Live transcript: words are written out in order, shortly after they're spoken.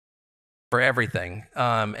for everything.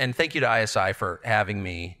 And thank you to ISI for having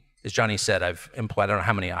me. As Johnny said, I've employed, I don't know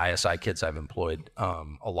how many ISI kids I've employed,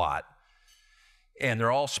 a lot. And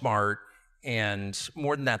they're all smart, and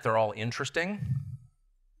more than that, they're all interesting.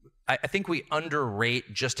 I think we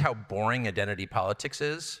underrate just how boring identity politics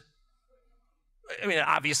is. I mean,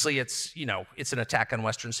 obviously it's, it's an attack on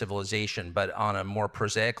Western civilization, but on a more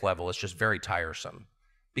prosaic level, it's just very tiresome.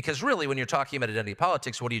 Because really, when you're talking about identity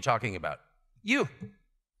politics, what are you talking about? You.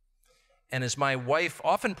 And as my wife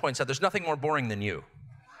often points out, there's nothing more boring than you.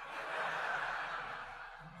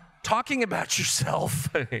 Talking about yourself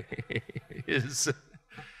is,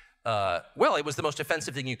 well, it was the most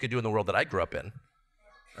offensive thing you could do in the world that I grew up in.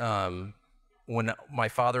 When my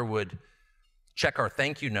father would check our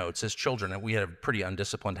thank you notes as children, and we had a pretty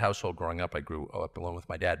undisciplined household growing up. I grew up alone with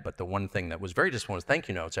my dad, but the one thing that was very disciplined was thank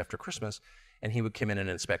you notes after Christmas, and he would come in and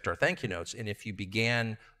inspect our thank you notes, and if you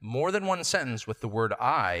began more than one sentence with the word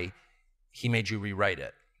I, he made you rewrite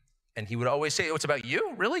it. And he would always say, oh, it's about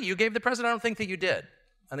you? Really? You gave the present? I don't think that you did.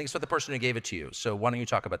 I think it's about the person who gave it to you, so why don't you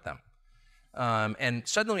talk about them? And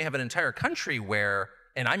suddenly we have an entire country where,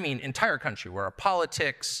 and I mean entire country, where our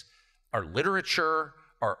politics, our literature,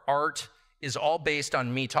 our art is all based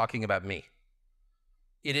on me talking about me.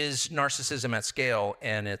 It is narcissism at scale,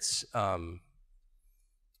 and it's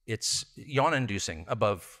yawn-inducing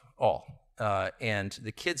above all. And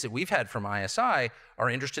the kids that we've had from ISI are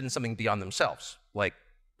interested in something beyond themselves, like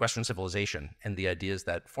Western civilization and the ideas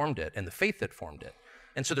that formed it and the faith that formed it.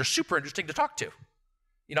 And so they're super interesting to talk to.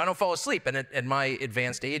 I don't fall asleep, and at my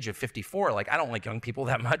advanced age of 54, like, I don't like young people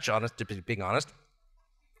that much, being honest.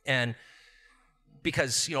 And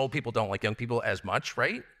because, old people don't like young people as much,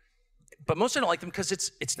 right? But most I don't like them because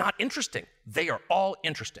it's not interesting. They are all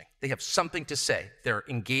interesting. They have something to say. They're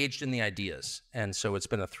engaged in the ideas, and so it's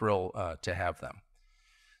been a thrill to have them.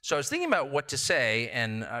 So I was thinking about what to say,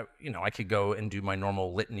 and I could go and do my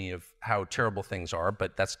normal litany of how terrible things are,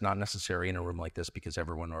 but that's not necessary in a room like this because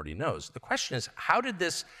everyone already knows. The question is, how did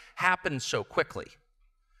this happen so quickly?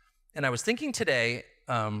 And I was thinking today,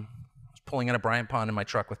 I was pulling in a Bryant Pond in my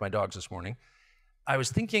truck with my dogs this morning. I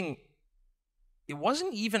was thinking, it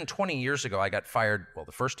wasn't even 20 years ago I got fired, well,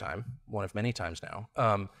 the first time, one of many times now,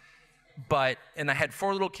 and I had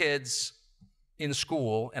 4 little kids in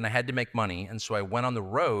school, and I had to make money, and so I went on the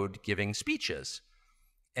road giving speeches.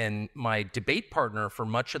 And my debate partner for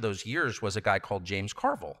much of those years was a guy called James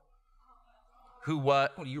Carville, who,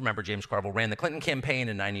 you remember James Carville, ran the Clinton campaign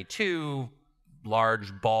in '92,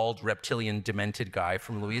 large, bald, reptilian, demented guy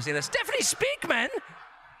from Louisiana. Stephanie Speakman!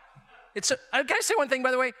 Can I say one thing, by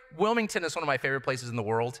the way? Wilmington is one of my favorite places in the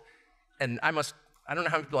world, and I don't know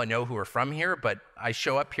how many people I know who are from here, but I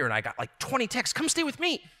show up here and I got like 20 texts, come stay with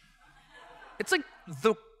me. It's like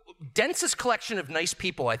the densest collection of nice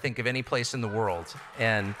people, I think, of any place in the world.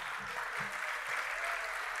 And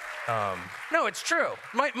no, it's true.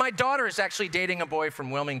 My daughter is actually dating a boy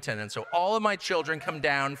from Wilmington, and so all of my children come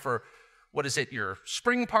down for, what is it, your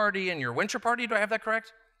spring party and your winter party? Do I have that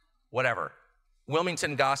correct? Whatever.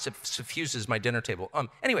 Wilmington gossip suffuses my dinner table.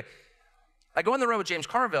 Anyway, I go on the road with James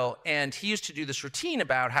Carville, and he used to do this routine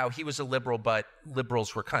about how he was a liberal, but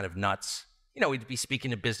liberals were kind of nuts. We'd be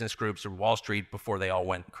speaking to business groups or Wall Street before they all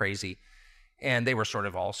went crazy. And they were sort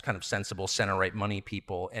of all kind of sensible, center-right money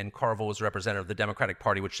people. And Carville was a representative of the Democratic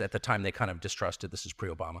Party, which at the time they kind of distrusted. This is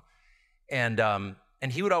pre-Obama. And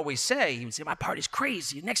he would always say, my party's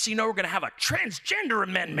crazy. Next thing you know, we're going to have a transgender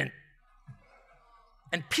amendment.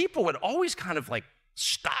 And people would always kind of like,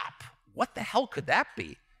 stop. What the hell could that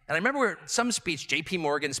be? And I remember some speech, J.P.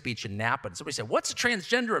 Morgan's speech in Napa, and somebody said, what's a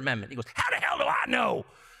transgender amendment? He goes, how the hell do I know?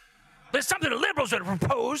 There's something the liberals would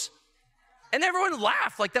propose. And everyone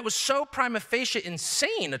laughed, like that was so prima facie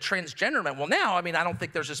insane, a transgender amendment. Well, now, I don't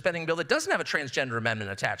think there's a spending bill that doesn't have a transgender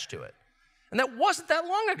amendment attached to it. And that wasn't that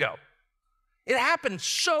long ago. It happened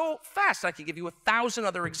so fast. I could give you 1,000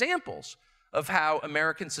 other examples of how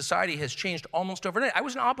American society has changed almost overnight. I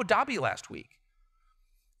was in Abu Dhabi last week.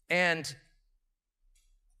 And,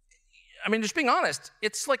 just being honest,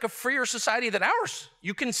 it's like a freer society than ours.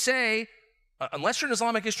 You can say, unless you're an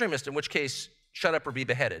Islamic extremist, in which case, shut up or be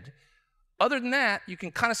beheaded. Other than that, you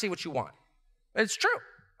can kind of say what you want. It's true.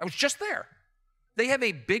 I was just there. They have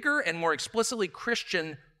a bigger and more explicitly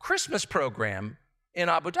Christian Christmas program in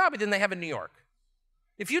Abu Dhabi than they have in New York.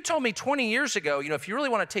 If you told me 20 years ago, if you really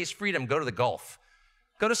want to taste freedom, go to the Gulf.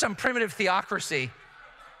 Go to some primitive theocracy.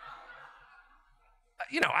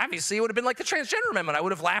 Obviously it would have been like the transgender amendment. I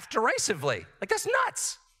would have laughed derisively. Like, that's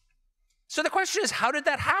nuts. So the question is, how did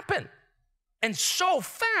that happen? And so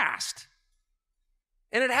fast.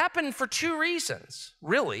 And it happened for 2 reasons,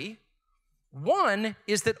 really. One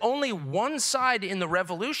is that only one side in the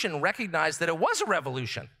revolution recognized that it was a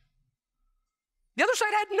revolution. The other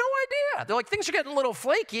side had no idea. They're like, things are getting a little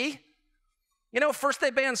flaky. You know, first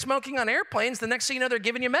they banned smoking on airplanes, the next thing you know, they're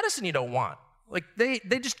giving you medicine you don't want. Like, they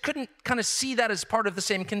just couldn't kind of see that as part of the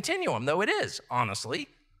same continuum, though it is, honestly.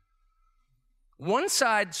 One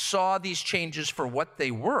side saw these changes for what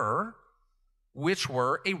they were, which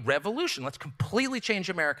were a revolution. Let's completely change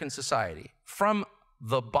American society from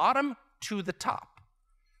the bottom to the top.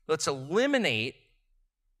 Let's eliminate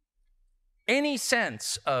any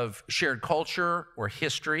sense of shared culture or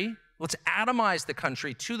history. Let's atomize the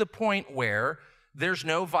country to the point where there's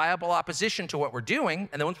no viable opposition to what we're doing.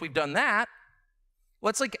 And then once we've done that,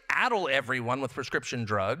 let's like addle everyone with prescription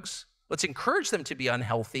drugs. Let's encourage them to be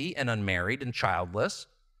unhealthy and unmarried and childless.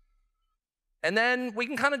 And then we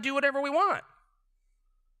can kind of do whatever we want.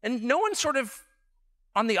 And no one sort of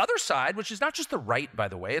on the other side, which is not just the right, by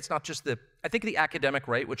the way, it's not just I think the academic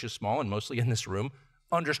right, which is small and mostly in this room,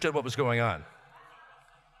 understood what was going on.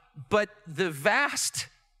 But the vast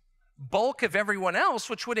bulk of everyone else,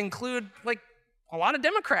 which would include like a lot of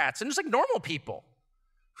Democrats and just like normal people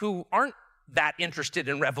who aren't that interested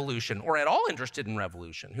in revolution or at all interested in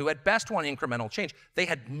revolution, who at best want incremental change, they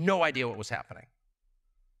had no idea what was happening.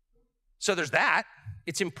 So there's that.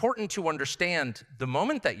 It's important to understand the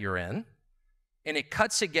moment that you're in, and it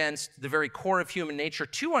cuts against the very core of human nature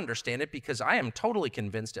to understand it, because I am totally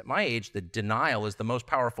convinced at my age that denial is the most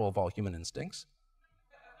powerful of all human instincts.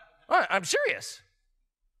 I'm serious.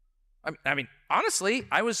 I mean, honestly,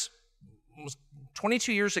 I was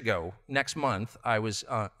 22 years ago, next month, I was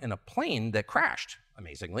in a plane that crashed,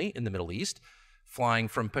 amazingly, in the Middle East, flying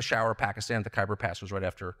from Peshawar, Pakistan. The Khyber Pass was right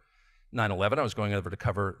after 9/11. I was going over to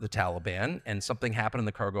cover the Taliban, and something happened in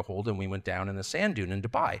the cargo hold, and we went down in a sand dune in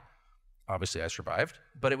Dubai. Obviously, I survived,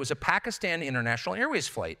 but it was a Pakistan International Airways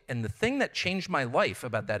flight, and the thing that changed my life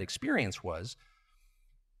about that experience was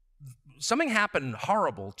something happened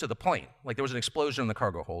horrible to the plane. Like there was an explosion in the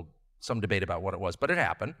cargo hold, some debate about what it was, but it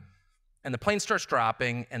happened. And the plane starts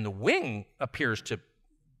dropping, and the wing appears to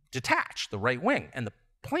detach, the right wing. And the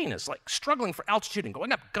plane is like struggling for altitude and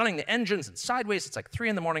going up, gunning the engines and sideways. It's like 3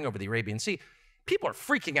 in the morning over the Arabian Sea. People are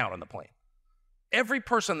freaking out on the plane. Every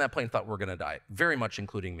person on that plane thought we're going to die, very much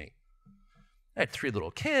including me. I had 3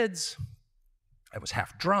 little kids. I was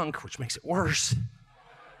half drunk, which makes it worse.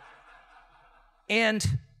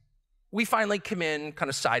 And we finally come in kind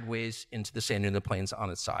of sideways into the sand dune. The plane's on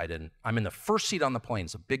its side, and I'm in the first seat on the plane.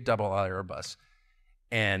 It's a big double-aisle Airbus.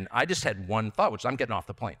 And I just had one thought, which is I'm getting off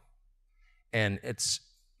the plane. And it's,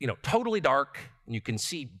 you know, totally dark, and you can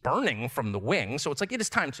see burning from the wing. So it's like, it is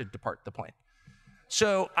time to depart the plane.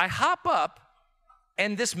 So I hop up,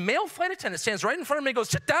 and this male flight attendant stands right in front of me and goes,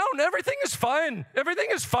 "Sit down, everything is fine. Everything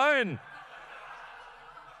is fine."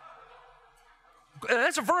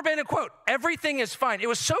 That's a verbatim quote. Everything is fine. It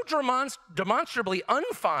was so demonstrably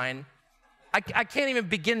unfine, I can't even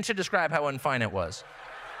begin to describe how unfine it was.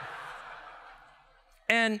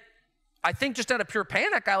 And I think just out of pure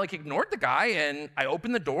panic, I like ignored the guy, and I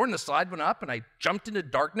opened the door and the slide went up, and I jumped into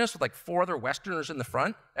darkness with like 4 other Westerners in the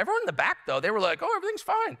front. Everyone in the back, though, they were like, "Oh, everything's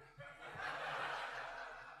fine."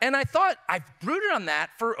 And I thought, I've brooded on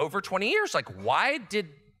that for over 20 years. Like, why did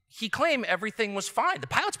he claim everything was fine? The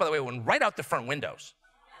pilots, by the way, went right out the front windows.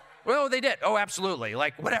 Well, they did. Oh, absolutely.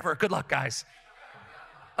 Like, whatever. Good luck, guys.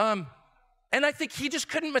 And I think he just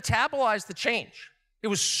couldn't metabolize the change. It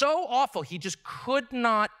was so awful, he just could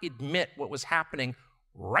not admit what was happening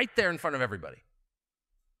right there in front of everybody.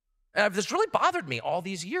 And this really bothered me all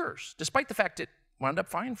these years, despite the fact it wound up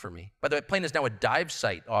fine for me. By the way, the plane is now a dive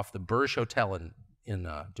site off the Burj Hotel in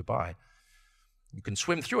Dubai. You can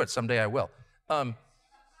swim through it. Someday I will.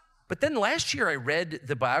 But then last year I read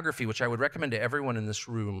the biography, which I would recommend to everyone in this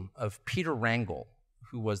room, of Peter Wrangel,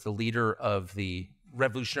 who was the leader of the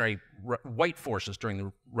revolutionary white forces during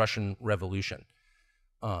the Russian Revolution,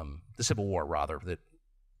 the Civil War, rather, that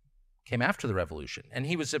came after the revolution. And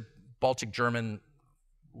he was a Baltic German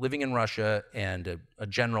living in Russia and a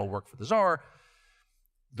general, worked for the Tsar.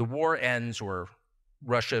 The war ends, or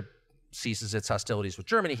Russia ceases its hostilities with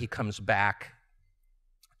Germany. He comes back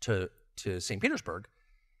to St. Petersburg,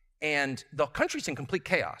 and the country's in complete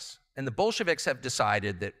chaos. And the Bolsheviks have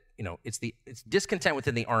decided that, you know, it's discontent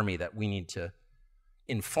within the army that we need to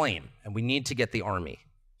inflame, and we need to get the army.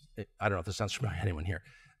 I don't know if this sounds familiar to anyone here,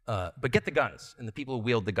 but get the guns and the people who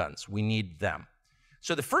wield the guns. We need them.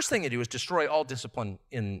 So the first thing they do is destroy all discipline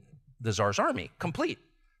in the Tsar's army, complete.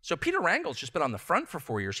 So Peter Wrangel's just been on the front for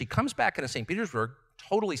 4 years. He comes back into St. Petersburg,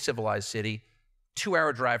 totally civilized city,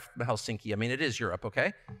 2-hour drive from Helsinki. I mean, it is Europe,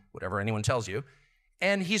 okay? Whatever anyone tells you.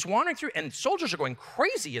 And he's wandering through, and soldiers are going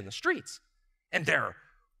crazy in the streets. and they're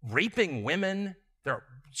raping women, they're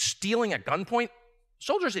stealing at gunpoint,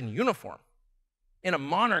 soldiers in uniform, in a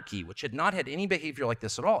monarchy which had not had any behavior like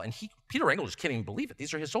this at all. And Peter Engel just can't even believe it.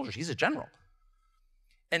 These are his soldiers. He's a general.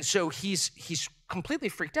 And so he's completely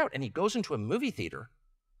freaked out, and he goes into a movie theater,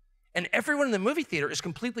 and everyone in the movie theater is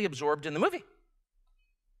completely absorbed in the movie.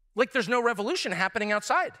 Like there's no revolution happening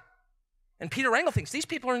outside. And Peter Engel thinks these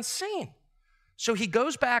people are insane. So he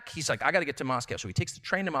goes back, he's like, I gotta get to Moscow. So he takes the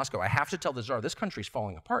train to Moscow. I have to tell the Tsar, this country's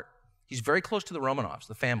falling apart. He's very close to the Romanovs,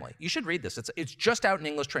 the family. You should read this. It's just out in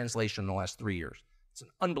English translation in the last 3 years. It's an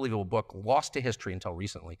unbelievable book, lost to history until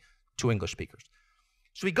recently, to English speakers.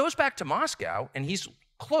 So he goes back to Moscow, and he's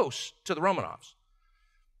close to the Romanovs.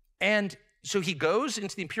 And so he goes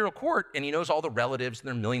into the imperial court, and he knows all the relatives, and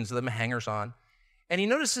there are millions of them, hangers-on. And he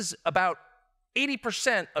notices about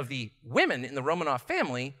 80% of the women in the Romanov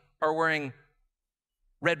family are wearing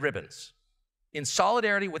red ribbons in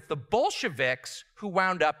solidarity with the Bolsheviks, who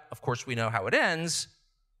wound up, of course we know how it ends,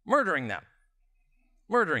 murdering them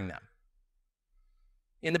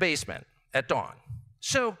in the basement at dawn.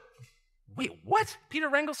 So, wait, what?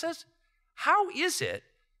 Peter Engel says, how is it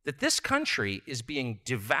that this country is being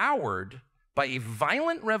devoured by a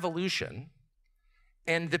violent revolution,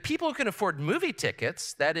 and the people who can afford movie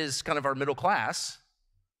tickets, that is kind of our middle class,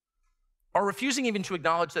 are refusing even to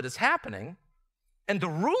acknowledge that it's happening, and the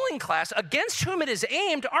ruling class, against whom it is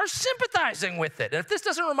aimed, are sympathizing with it. And if this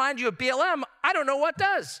doesn't remind you of BLM, I don't know what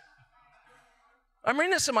does. I'm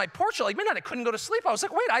reading this in my porch, like midnight, I couldn't go to sleep. I was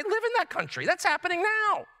like, wait, I live in that country. That's happening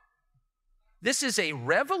now. This is a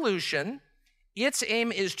revolution. Its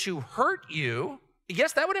aim is to hurt you.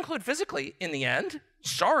 Yes, that would include physically in the end.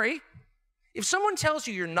 Sorry. If someone tells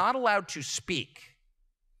you you're not allowed to speak,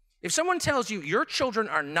 if someone tells you your children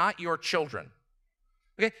are not your children,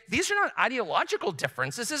 okay, these are not ideological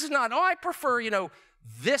differences. This is not, oh, I prefer,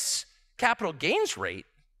 this capital gains rate.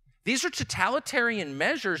 These are totalitarian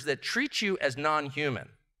measures that treat you as non-human.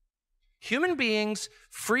 Human beings,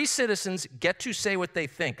 free citizens, get to say what they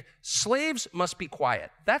think. Slaves must be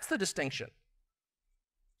quiet. That's the distinction.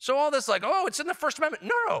 So all this like, oh, it's in the First Amendment.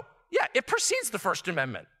 No, yeah, it precedes the First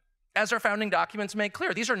Amendment, as our founding documents make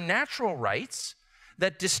clear. These are natural rights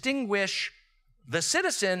that distinguish the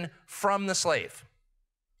citizen from the slave,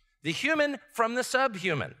 the human from the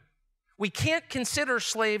subhuman. We can't consider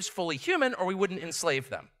slaves fully human, or we wouldn't enslave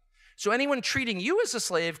them. So anyone treating you as a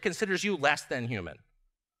slave considers you less than human.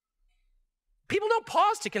 People don't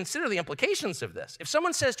pause to consider the implications of this. If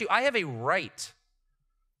someone says to you, I have a right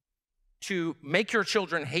to make your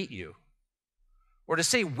children hate you, or to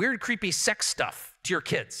say weird, creepy sex stuff to your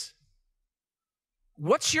kids,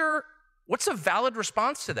 what's a valid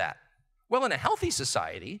response to that? Well, in a healthy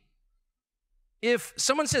society, if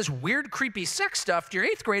someone says weird, creepy sex stuff to your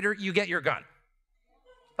 8th grader, you get your gun.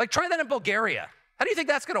 Like, try that in Bulgaria. How do you think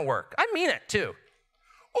that's gonna work? I mean it, too.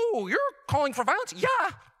 Oh, you're calling for violence?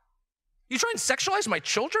 Yeah. You try and sexualize my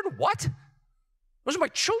children? What? Those are my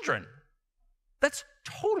children. That's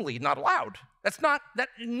totally not allowed.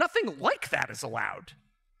 Nothing like that is allowed.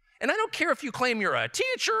 And I don't care if you claim you're a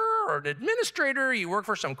teacher or an administrator, you work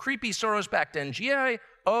for some creepy Soros-backed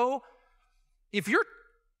NGO. If you're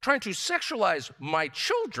trying to sexualize my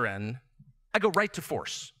children, I go right to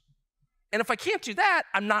force. And if I can't do that,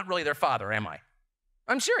 I'm not really their father, am I?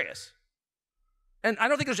 I'm serious. And I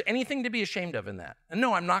don't think there's anything to be ashamed of in that. And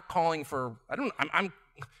no, I'm not calling for,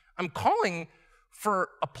 I'm calling for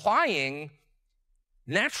applying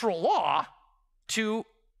natural law to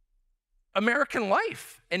American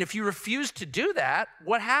life. And if you refuse to do that,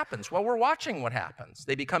 what happens? Well, we're watching what happens.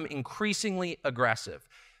 They become increasingly aggressive.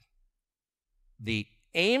 The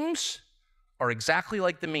aims are exactly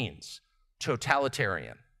like the means,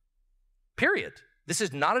 totalitarian. Period. This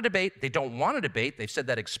is not a debate. They don't want a debate. They've said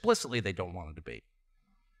that explicitly, they don't want a debate.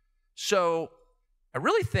 So I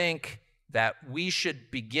really think that we should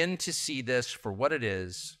begin to see this for what it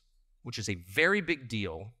is, which is a very big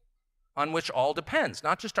deal on which all depends,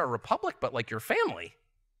 not just our republic, but like your family.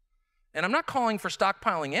 And I'm not calling for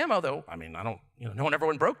stockpiling ammo, though. I mean, no one ever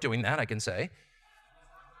went broke doing that, I can say.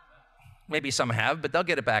 Maybe some have, but they'll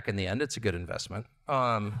get it back in the end. It's a good investment.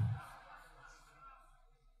 What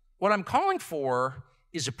I'm calling for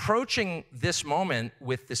is approaching this moment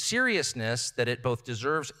with the seriousness that it both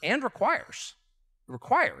deserves and requires.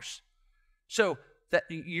 So that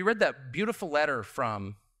you read that beautiful letter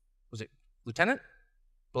from, was it Lieutenant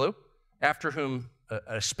Blue? After whom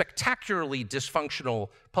a spectacularly dysfunctional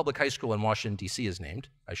public high school in Washington, D.C. is named,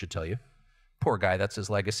 I should tell you. Poor guy, that's his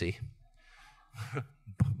legacy.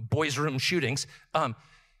 Boys' room shootings.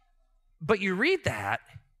 But you read that,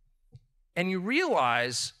 and you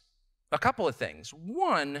realize a couple of things.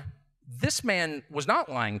 One, This man was not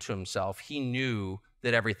lying to himself. He knew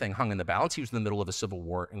that everything hung in the balance. He was in the middle of a civil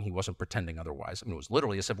war, and he wasn't pretending otherwise. I mean, it was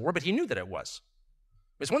literally a civil war, but he knew that it was.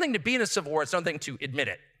 It's one thing to be in a civil war. It's another thing to admit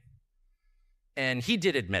it. And he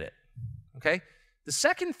did admit it, okay? The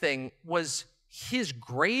second thing was his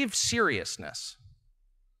grave seriousness.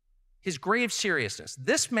 His grave seriousness.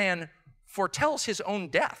 This man foretells his own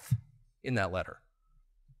death in that letter.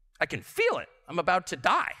 I can feel it. I'm about to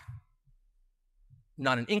die.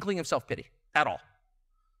 Not an inkling of self-pity at all.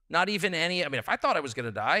 Not even any, I mean, if I thought I was going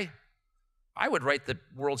to die, I would write the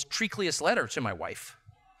world's treacliest letter to my wife.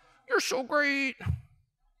 You're so great.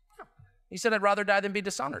 He said, I'd rather die than be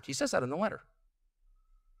dishonored. He says that in the letter.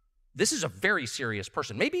 This is a very serious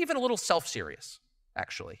person, maybe even a little self-serious,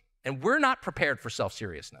 actually. And we're not prepared for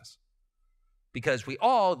self-seriousness because we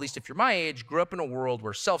all, at least if you're my age, grew up in a world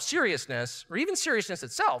where self-seriousness, or even seriousness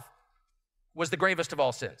itself, was the gravest of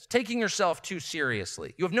all sins. Taking yourself too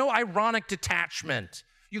seriously. You have no ironic detachment.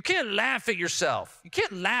 You can't laugh at yourself. You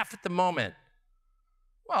can't laugh at the moment.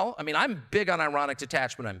 Well, I mean, I'm big on ironic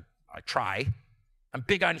detachment. I try. I'm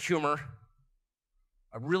big on humor.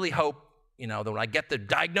 I really hope, that when I get the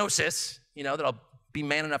diagnosis, that I'll be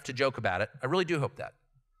man enough to joke about it. I really do hope that.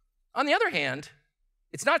 On the other hand,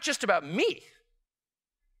 it's not just about me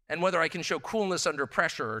and whether I can show coolness under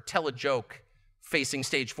pressure or tell a joke facing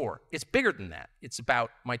stage 4. It's bigger than that. It's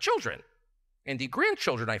about my children and the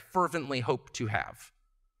grandchildren I fervently hope to have.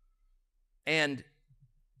 And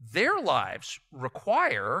their lives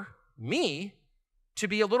require me to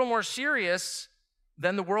be a little more serious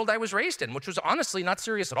than the world I was raised in, which was honestly not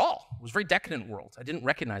serious at all. It was a very decadent world. I didn't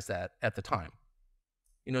recognize that at the time.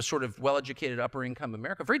 Sort of well-educated, upper-income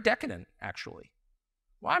America, very decadent, actually.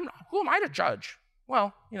 Well, who am I to judge?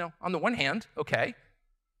 Well, on the one hand, okay.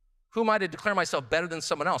 Who am I to declare myself better than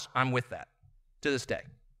someone else? I'm with that to this day.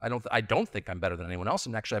 I don't think I'm better than anyone else,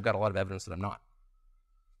 and actually I've got a lot of evidence that I'm not.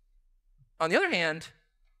 On the other hand,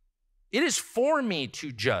 it is for me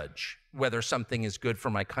to judge whether something is good for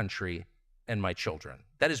my country and my children.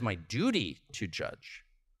 That is my duty to judge.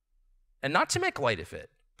 And not to make light of it,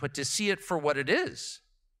 but to see it for what it is,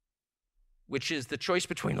 which is the choice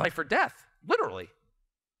between life or death, literally.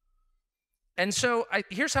 And so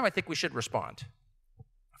here's how I think we should respond.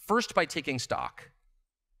 First, by taking stock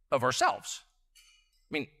of ourselves.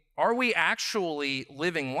 I mean, are we actually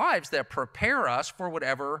living lives that prepare us for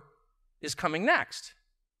whatever is coming next?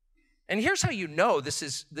 And here's how you know this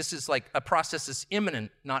is like a process that's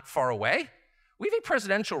imminent, not far away. We have a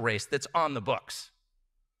presidential race that's on the books.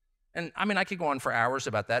 And I mean, I could go on for hours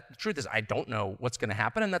about that. The truth is, I don't know what's going to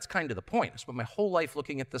happen, and that's kind of the point. I spent my whole life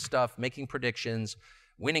looking at this stuff, making predictions,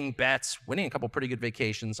 winning bets, winning a couple pretty good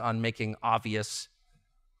vacations on making obvious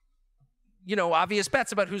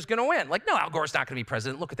bets about who's going to win. Like, no, Al Gore's not going to be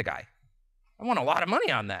president. Look at the guy. I won a lot of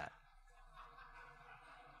money on that.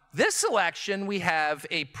 This election, we have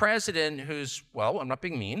a president who's, well, I'm not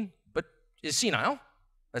being mean, but is senile.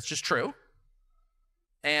 That's just true.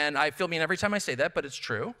 And I feel mean every time I say that, but it's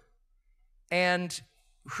true. And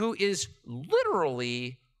who is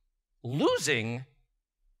literally losing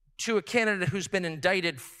to a candidate who's been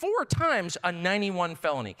indicted 4 times on 91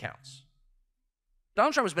 felony counts.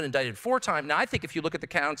 Donald Trump has been indicted 4 times. Now, I think if you look at the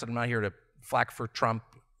counts, and I'm not here to flack for Trump,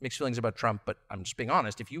 mixed feelings about Trump, but I'm just being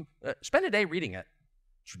honest. If you spend a day reading it,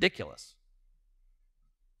 it's ridiculous.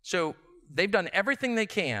 So they've done everything they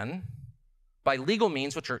can by legal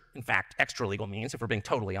means, which are, in fact, extra legal means, if we're being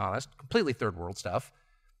totally honest, completely third world stuff,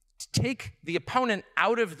 to take the opponent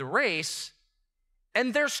out of the race,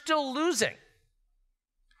 and they're still losing.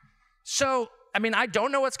 So, I mean, I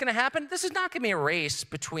don't know what's going to happen. This is not going to be a race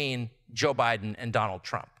between Joe Biden and Donald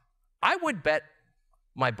Trump. I would bet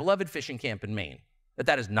my beloved fishing camp in Maine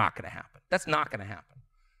that is not going to happen. That's not going to happen.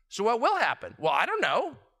 So what will happen? Well, I don't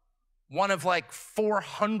know. One of like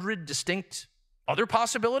 400 distinct other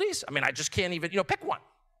possibilities? I mean, I just can't even, pick one.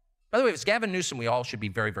 By the way, if it's Gavin Newsom, we all should be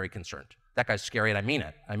very, very concerned. That guy's scary, and I mean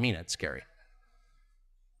it. I mean it's scary.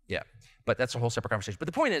 Yeah, but that's a whole separate conversation. But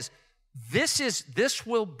the point is, this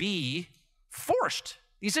will be forced.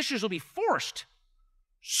 These issues will be forced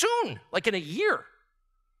soon, like in a year.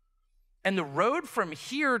 And the road from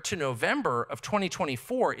here to November of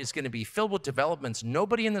 2024 is going to be filled with developments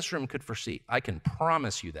nobody in this room could foresee. I can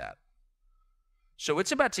promise you that. So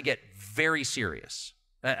it's about to get very serious,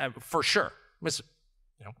 for sure. It's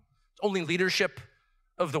only leadership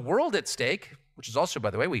of the world at stake, which is also,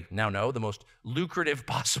 by the way, we now know, the most lucrative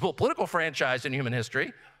possible political franchise in human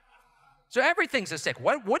history. So everything's at stake.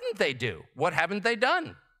 What wouldn't they do? What haven't they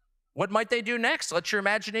done? What might they do next? Let your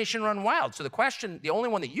imagination run wild. So the question, the only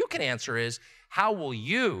one that you can answer, is, how will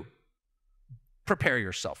you prepare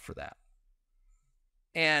yourself for that?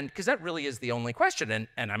 And because that really is the only question.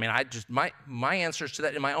 And I mean, my answers to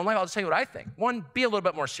that in my own life, I'll just tell you what I think. One, be a little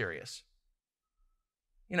bit more serious.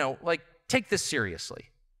 Like take this seriously.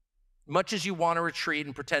 Much as you want to retreat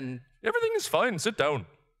and pretend everything is fine, sit down.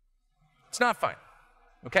 It's not fine,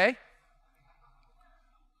 okay?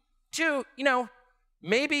 Two,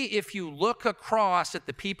 maybe if you look across at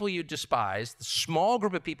the people you despise, the small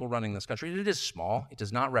group of people running this country, it is small. It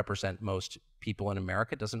does not represent most people in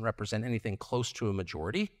America. It doesn't represent anything close to a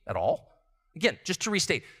majority at all. Again, just to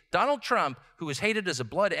restate, Donald Trump, who is hated as a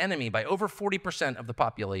blood enemy by over 40% of the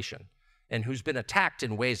population and who's been attacked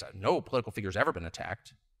in ways that no political figure's ever been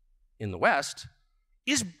attacked in the West,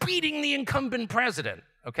 is beating the incumbent president,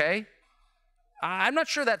 okay? I'm not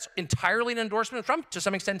sure that's entirely an endorsement of Trump. To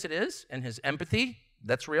some extent it is, and his empathy,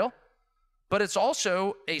 that's real. But it's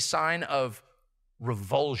also a sign of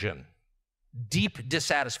revulsion, deep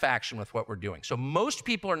dissatisfaction with what we're doing. So most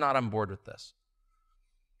people are not on board with this.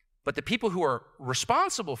 But the people who are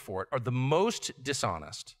responsible for it are the most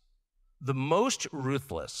dishonest, the most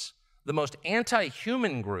ruthless, the most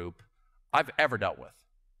anti-human group I've ever dealt with.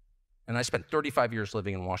 And I spent 35 years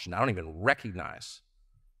living in Washington. I don't even recognize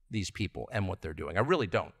these people and what they're doing. I really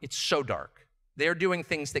don't. It's so dark. They're doing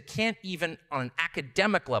things that can't even on an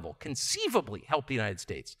academic level conceivably help the United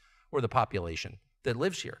States or the population that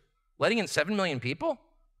lives here. Letting in 7 million people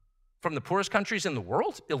from the poorest countries in the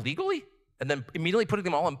world illegally and then immediately putting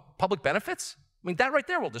them all on public benefits? I mean, that right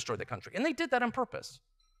there will destroy the country. And they did that on purpose.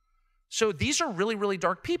 So these are really, really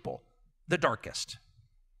dark people, the darkest.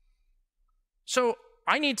 So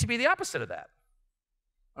I need to be the opposite of that.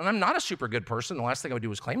 And I'm not a super good person. The last thing I would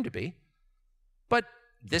do is claim to be. But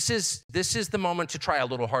this is the moment to try a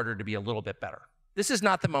little harder to be a little bit better. This is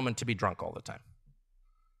not the moment to be drunk all the time.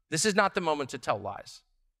 This is not the moment to tell lies.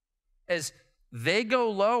 As they go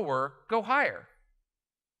lower, go higher.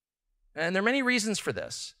 And there are many reasons for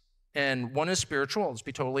this. And one is spiritual. Let's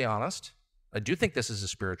be totally honest. I do think this is a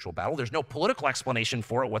spiritual battle. There's no political explanation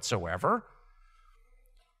for it whatsoever.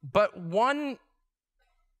 But one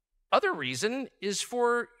other reason is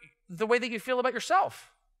for the way that you feel about yourself.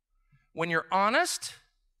 When you're honest,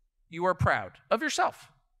 you are proud of yourself.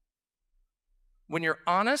 When you're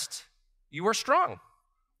honest, you are strong.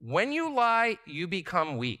 When you lie, you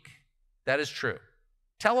become weak. That is true.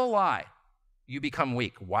 Tell a lie, you become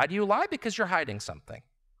weak. Why do you lie? Because you're hiding something.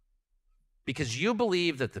 Because you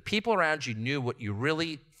believe that the people around you knew what you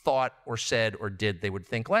really thought or said or did, they would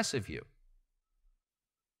think less of you.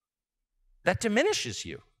 That diminishes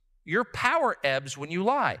you. Your power ebbs when you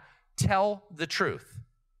lie. Tell the truth.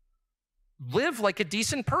 Live like a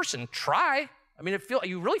decent person. Try. I mean,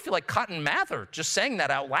 you really feel like Cotton Mather just saying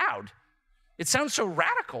that out loud. It sounds so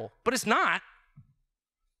radical, but it's not.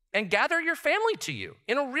 And gather your family to you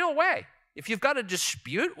in a real way. If you've got a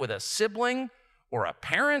dispute with a sibling or a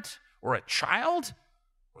parent or a child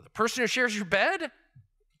or the person who shares your bed,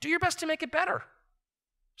 do your best to make it better.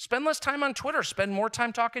 Spend less time on Twitter. Spend more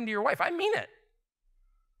time talking to your wife. I mean it.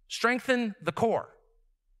 Strengthen the core.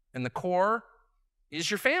 And the core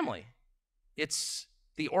is your family. It's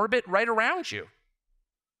the orbit right around you.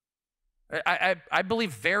 I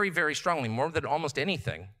believe very, very strongly, more than almost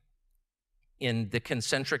anything, in the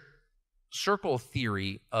concentric circle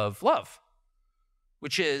theory of love,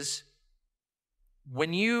 which is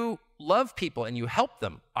when you love people and you help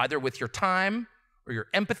them, either with your time or your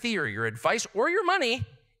empathy or your advice or your money,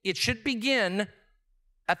 it should begin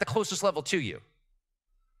at the closest level to you.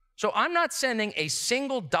 So I'm not sending a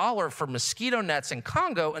single dollar for mosquito nets in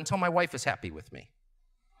Congo until my wife is happy with me.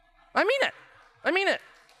 I mean it. I mean it.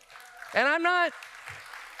 And I'm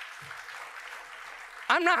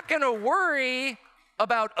not going to worry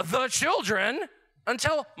about the children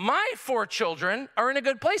until my 4 children are in a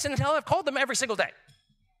good place and until I've called them every single day.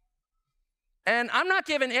 And I'm not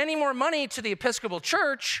giving any more money to the Episcopal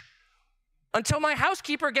Church until my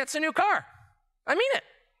housekeeper gets a new car. I mean it.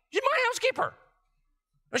 She's my housekeeper.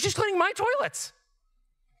 She's cleaning my toilets.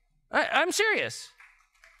 I'm serious.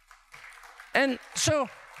 And so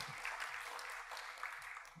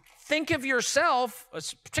think of yourself,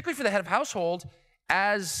 particularly for the head of household,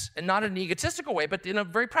 as not in an egotistical way, but in a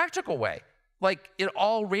very practical way. Like it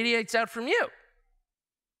all radiates out from you.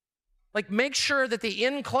 Like make sure that the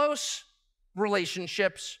in-close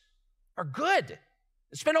relationships are good.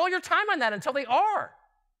 Spend all your time on that until they are.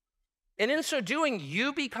 And in so doing,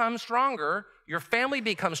 you become stronger, your family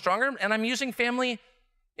becomes stronger, and I'm using family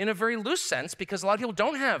in a very loose sense because a lot of people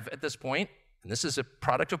don't have at this point, and this is a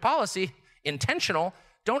product of policy, intentional,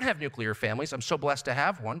 don't have nuclear families. I'm so blessed to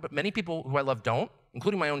have one, but many people who I love don't,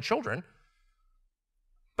 including my own children.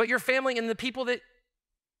 But your family and the people that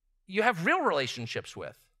you have real relationships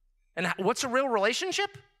with. And what's a real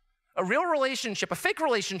relationship? A real relationship, a fake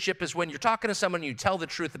relationship is when you're talking to someone and you tell the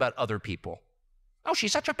truth about other people. Oh,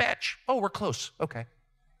 she's such a bitch. Oh, we're close. Okay.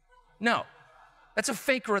 No, that's a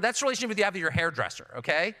fake, that's a relationship you have with your hairdresser,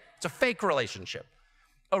 okay? It's a fake relationship.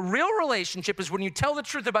 A real relationship is when you tell the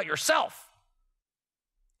truth about yourself.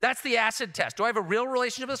 That's the acid test. Do I have a real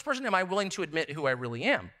relationship with this person? Am I willing to admit who I really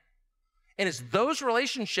am? And it's those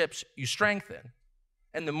relationships you strengthen.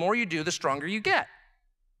 And the more you do, the stronger you get.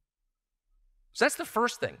 So that's the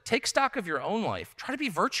first thing. Take stock of your own life. Try to be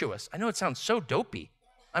virtuous. I know it sounds so dopey.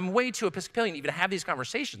 I'm way too Episcopalian to even have these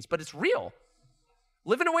conversations, but it's real.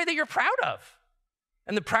 Live in a way that you're proud of.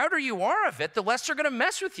 And the prouder you are of it, the less they're going to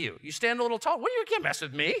mess with you. You stand a little tall. Well, you can't mess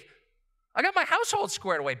with me. I got my household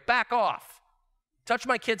squared away. Back off. Touch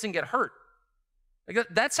my kids and get hurt.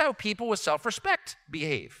 That's how people with self-respect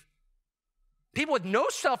behave. People with no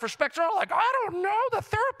self-respect are all like, I don't know, the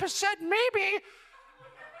therapist said maybe.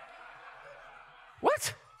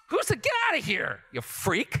 What? Who's the, get out of here, you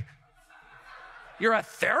freak. You're a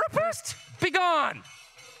therapist? Be gone.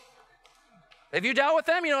 Have you dealt with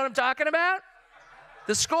them? You know what I'm talking about?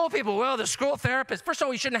 The school people, well, the school therapist. First of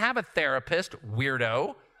all, you shouldn't have a therapist,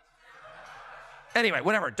 weirdo. Anyway,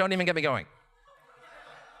 whatever, don't even get me going.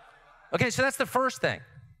 Okay, so that's the first thing.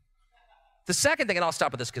 The second thing, and I'll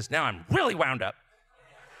stop with this because now I'm really wound up.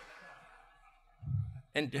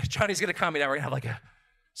 And Johnny's gonna comment now, we're gonna have like a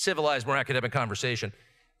civilized, more academic conversation.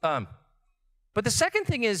 But the second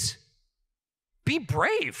thing is, be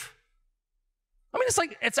brave. I mean,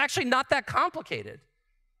 it's actually not that complicated.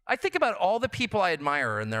 I think about all the people I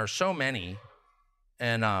admire, and there are so many.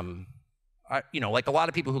 And, like a lot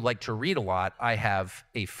of people who like to read a lot, I have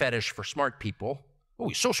a fetish for smart people. Oh,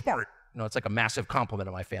 he's so smart. It's like a massive compliment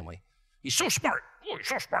in my family. He's so smart. Oh, he's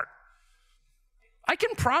so smart. I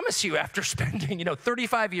can promise you after spending,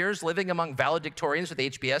 35 years living among valedictorians with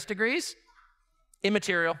HBS degrees,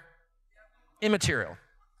 immaterial. Immaterial.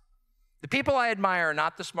 The people I admire are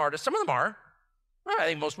not the smartest. Some of them are. I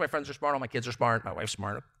think most of my friends are smart. All my kids are smart. My wife's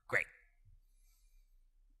smart. Great.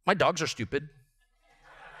 My dogs are stupid.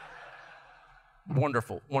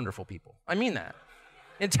 Wonderful, wonderful people. I mean that.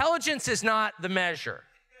 Intelligence is not the measure.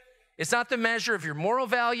 It's not the measure of your moral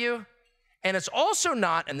value. And it's also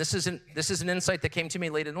not, and this is an insight that came to me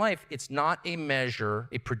late in life, it's not a measure,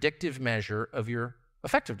 a predictive measure of your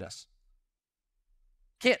effectiveness.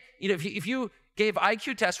 If you gave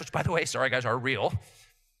IQ tests, which by the way, sorry guys, are real,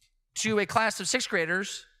 to a class of 6th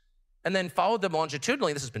graders and then followed them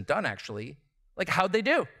longitudinally, this has been done actually, like how'd they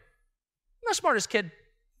do? The smartest kid,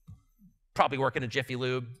 probably working at Jiffy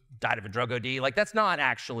Lube, died of a drug OD. Like that's not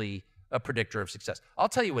actually a predictor of success. I'll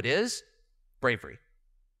tell you what is, bravery.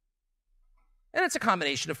 And it's a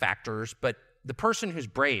combination of factors, but the person who's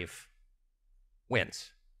brave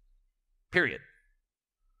wins, period.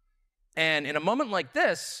 And in a moment like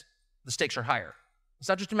this, the stakes are higher. It's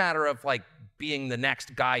not just a matter of like being the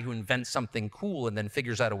next guy who invents something cool and then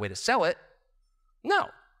figures out a way to sell it. No,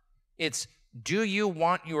 it's do you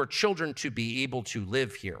want your children to be able to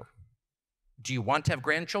live here? Do you want to have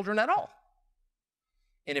grandchildren at all?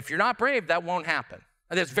 And if you're not brave, that won't happen.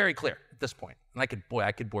 And that's very clear at this point. And I could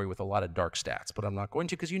bore you with a lot of dark stats, but I'm not going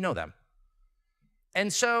to because you know them.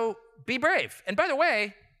 And so be brave. And by the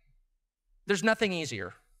way, there's nothing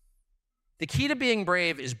easier. The key to being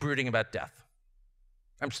brave is brooding about death.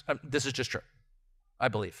 This is just true, I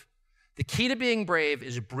believe. The key to being brave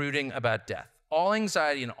is brooding about death. All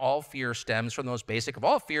anxiety and all fear stems from the most basic of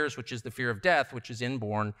all fears, which is the fear of death, which is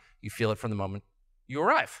inborn. You feel it from the moment you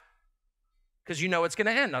arrive because you know it's going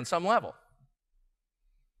to end on some level.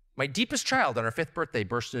 My deepest child on our 5th birthday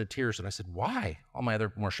burst into tears, and I said, why? All my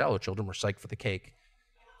other more shallow children were psyched for the cake.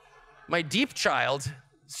 My deep child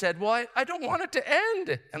said, well, I don't want it to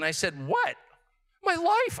end. And I said, what? My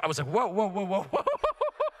life. I was like, whoa, whoa, whoa, whoa, whoa.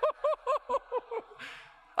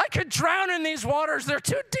 I could drown in these waters. They're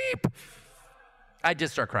too deep. I did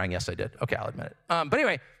start crying. Yes, I did. Okay, I'll admit it. But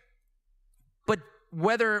anyway,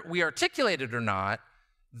 whether we articulate it or not,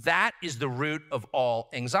 that is the root of all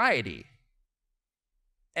anxiety.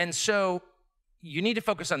 And so you need to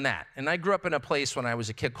focus on that. And I grew up in a place when I was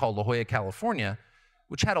a kid called La Jolla, California,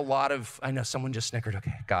 which had a lot of, I know someone just snickered.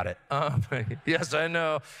 Okay, got it. Yes, I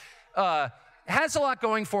know. It has a lot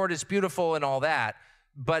going for it. It's beautiful and all that.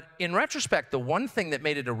 But in retrospect, the one thing that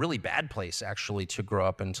made it a really bad place actually to grow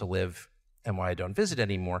up and to live and why I don't visit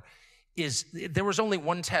anymore is there was only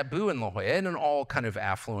one taboo in La Jolla and in all kind of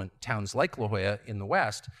affluent towns like La Jolla in the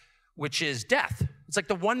West, which is death. It's like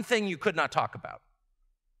the one thing you could not talk about.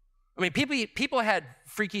 I mean, people had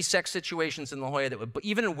freaky sex situations in La Jolla that would,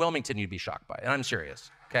 even in Wilmington, you'd be shocked by, and I'm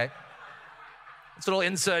serious, okay? It's a little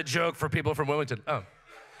inside joke for people from Wilmington.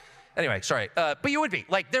 Anyway, sorry. But you would be.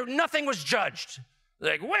 Like, nothing was judged.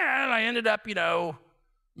 Like, well, I ended up,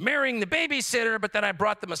 marrying the babysitter, but then I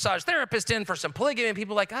brought the massage therapist in for some polygamy, and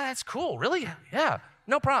people are like, that's cool. Really? Yeah,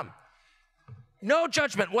 no problem. No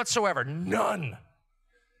judgment whatsoever. None.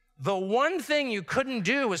 The one thing you couldn't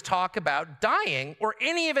do was talk about dying or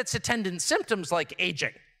any of its attendant symptoms like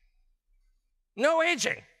aging. No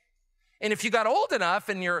aging. And if you got old enough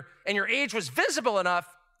and your age was visible enough,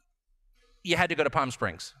 you had to go to Palm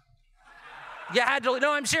Springs. You had to,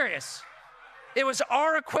 no, I'm serious. It was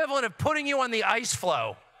our equivalent of putting you on the ice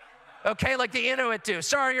floe, okay, like the Inuit do.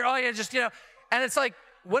 Sorry, you're all you just, and it's like,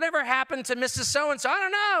 whatever happened to Mrs. So-and-so? I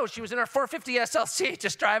don't know. She was in her 450 SLC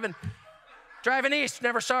just driving east.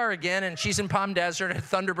 Never saw her again, and she's in Palm Desert, at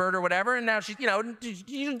Thunderbird or whatever, and now she's, you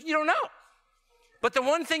don't know. But the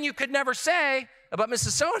one thing you could never say about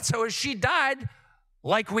Mrs. So-and-so is she died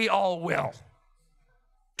like we all will.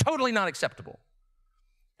 Totally not acceptable.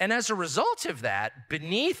 And as a result of that,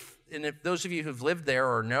 beneath, and if those of you who've lived there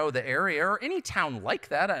or know the area or any town like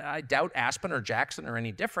that, I doubt Aspen or Jackson are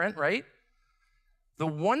any different, right? The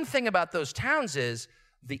one thing about those towns is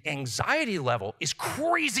the anxiety level is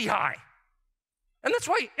crazy high. And that's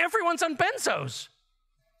why everyone's on benzos.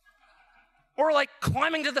 Or like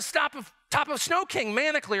climbing to the top of Snow King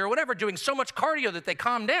manically or whatever, doing so much cardio that they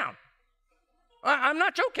calm down. I'm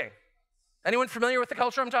not joking. Anyone familiar with the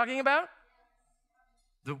culture I'm talking about?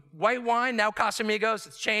 The white wine, now Casamigos,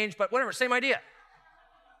 it's changed, but whatever, same idea.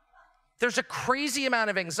 There's a crazy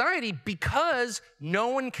amount of anxiety because no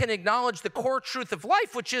one can acknowledge the core truth of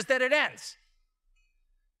life, which is that it ends.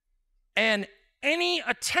 And any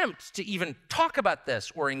attempt to even talk about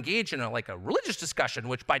this or engage in a religious discussion,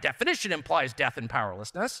 which by definition implies death and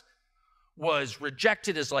powerlessness, was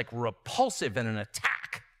rejected as like repulsive and an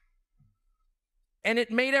attack. And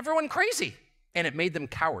it made everyone crazy, and it made them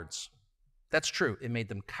cowards. That's true, it made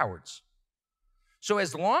them cowards. So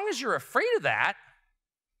as long as you're afraid of that,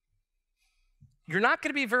 you're not going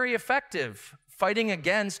to be very effective fighting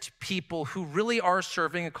against people who really are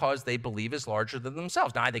serving a cause they believe is larger than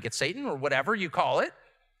themselves. Now, I think it's Satan or whatever you call it,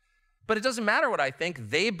 but it doesn't matter what I think.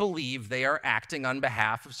 They believe they are acting on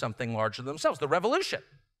behalf of something larger than themselves, the revolution.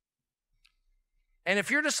 And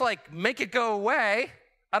if you're just like, make it go away,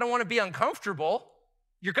 I don't want to be uncomfortable,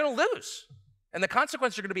 you're going to lose. And the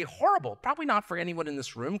consequences are going to be horrible. Probably not for anyone in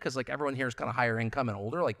this room, because like everyone here is kind of higher income and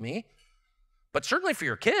older like me, but certainly for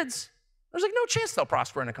your kids. There's like no chance they'll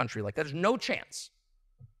prosper in a country like that. There's no chance.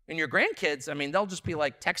 And your grandkids, I mean, they'll just be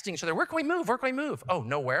like texting each other, where can we move? Where can we move? Oh,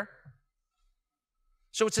 nowhere.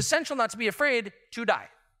 So it's essential not to be afraid to die.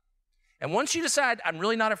 And once you decide, I'm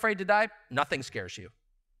really not afraid to die, nothing scares you.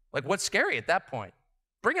 Like, what's scary at that point?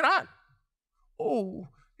 Bring it on. Oh,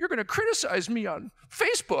 you're going to criticize me on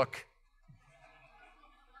Facebook.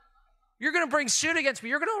 You're going to bring suit against me.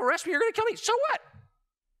 You're going to arrest me. You're going to kill me. So what?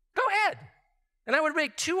 Go ahead. And I would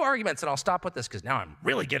make two arguments, and I'll stop with this because now I'm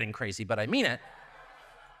really getting crazy, but I mean it.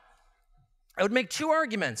 I would make two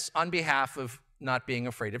arguments on behalf of not being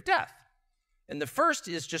afraid of death. And the first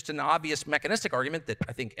is just an obvious mechanistic argument that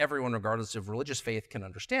I think everyone, regardless of religious faith, can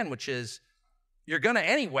understand, which is you're going to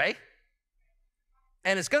anyway,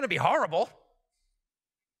 and it's going to be horrible.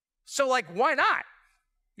 So, like, why not?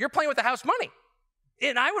 You're playing with the house money.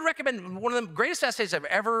 And I would recommend one of the greatest essays I've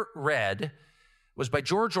ever read was by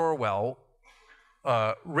George Orwell,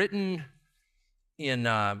 written in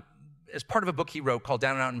as part of a book he wrote called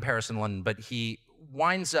Down and Out in Paris and London, but he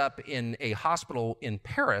winds up in a hospital in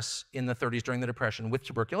Paris in the 30s during the Depression with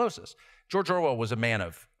tuberculosis. George Orwell was a man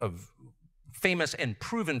of famous and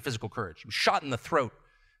proven physical courage. He was shot in the throat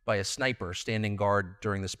by a sniper standing guard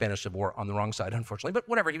during the Spanish Civil War on the wrong side, unfortunately, but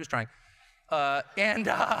whatever, he was trying.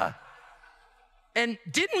 And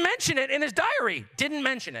didn't mention it in his diary. Didn't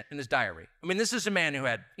mention it in his diary. I mean, this is a man who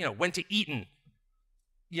had, went to Eton,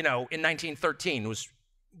 in 1913,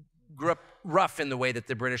 grew up rough in the way that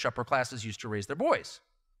the British upper classes used to raise their boys,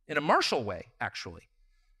 in a martial way, actually.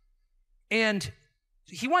 And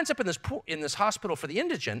he winds up in this hospital for the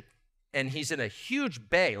indigent, and he's in a huge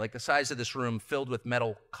bay, like the size of this room, filled with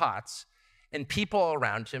metal cots, and people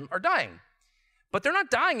around him are dying. But they're not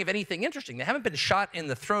dying of anything interesting. They haven't been shot in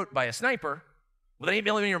the throat by a sniper with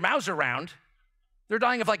 8mm Mauser round. They're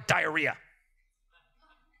dying of like diarrhea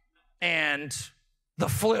and the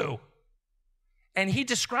flu. And he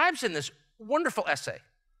describes in this wonderful essay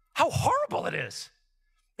how horrible it is.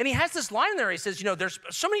 And he has this line there. He says, there's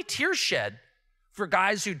so many tears shed for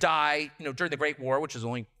guys who die, during the Great War, which is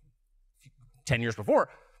only 10 years before,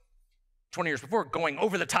 20 years before, going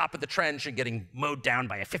over the top of the trench and getting mowed down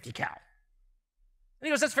by a 50 cal. And he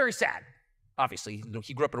goes, that's very sad. Obviously,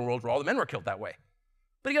 he grew up in a world where all the men were killed that way.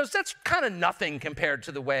 But he goes, that's kind of nothing compared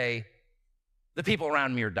to the way the people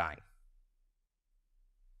around me are dying.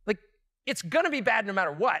 Like, it's going to be bad no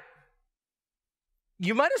matter what.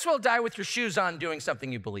 You might as well die with your shoes on doing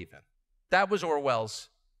something you believe in. That was Orwell's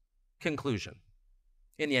conclusion.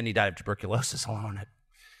 In the end, he died of tuberculosis alone.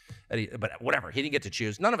 But whatever, he didn't get to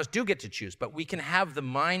choose. None of us do get to choose, but we can have the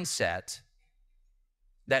mindset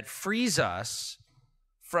that frees us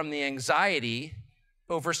from the anxiety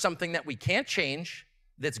over something that we can't change,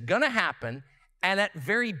 that's going to happen, and at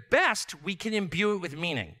very best, we can imbue it with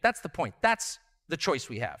meaning. That's the point. That's the choice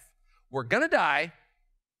we have. We're going to die.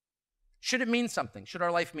 Should it mean something? Should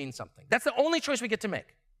our life mean something? That's the only choice we get to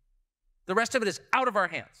make. The rest of it is out of our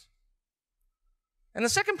hands. And the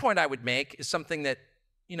second point I would make is something that,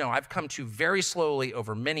 I've come to very slowly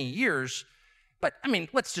over many years, but I mean,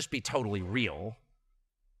 let's just be totally real.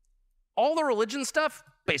 All the religion stuff,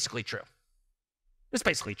 basically true. It's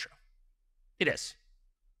basically true. It is.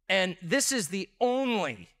 And this is the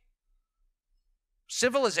only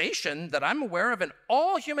civilization that I'm aware of in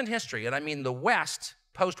all human history, and I mean the West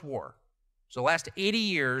post-war. So the last 80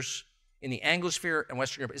 years in the Anglosphere and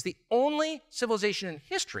Western Europe is the only civilization in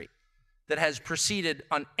history that has proceeded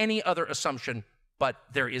on any other assumption but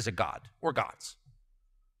there is a God or gods.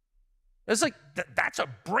 It's like, that's a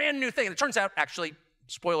brand new thing. And it turns out, actually,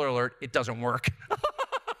 spoiler alert, it doesn't work.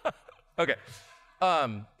 Okay.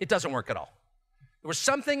 It doesn't work at all. There was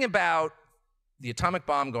something about the atomic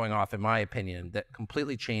bomb going off, in my opinion, that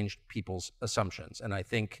completely changed people's assumptions. And I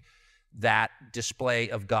think that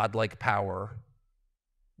display of godlike power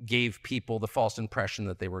gave people the false impression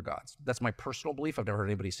that they were gods. That's my personal belief. I've never heard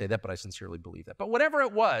anybody say that, but I sincerely believe that. But whatever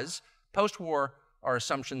it was, post-war, our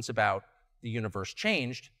assumptions about the universe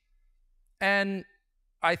changed. And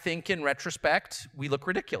I think in retrospect, we look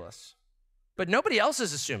ridiculous. But nobody else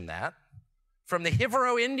has assumed that. From the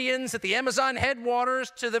Hivaro Indians at the Amazon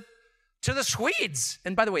headwaters to the Swedes.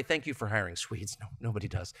 And by the way, thank you for hiring Swedes. No, nobody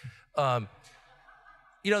does. The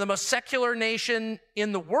most secular nation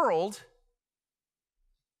in the world,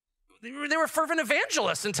 they were fervent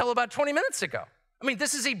evangelists until about 20 minutes ago. I mean,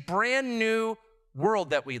 this is a brand new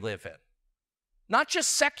world that we live in. Not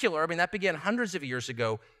just secular, I mean, that began hundreds of years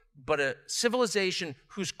ago, but a civilization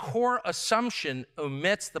whose core assumption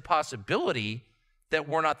omits the possibility that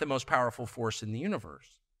we're not the most powerful force in the universe.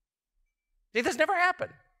 This has never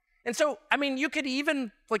happened. And so, I mean, you could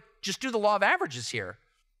even just do the law of averages here.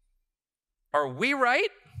 Are we right?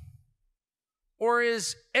 Or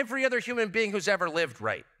is every other human being who's ever lived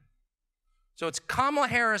right? So it's Kamala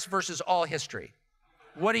Harris versus all history.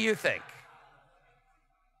 What do you think?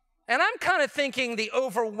 And I'm kind of thinking the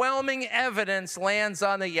overwhelming evidence lands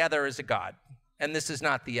on the there is a God, and this is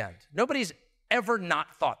not the end. Nobody's ever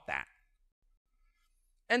not thought that.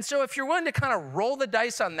 And so if you're willing to kind of roll the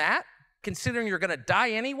dice on that, considering you're going to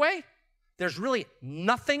die anyway, there's really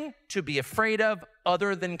nothing to be afraid of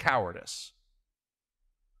other than cowardice.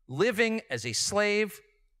 Living as a slave,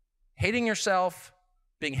 hating yourself,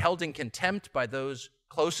 being held in contempt by those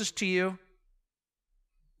closest to you,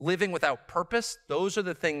 living without purpose, those are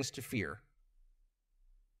the things to fear.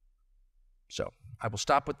 So I will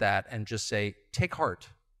stop with that and just say, take heart.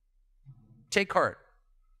 Take heart.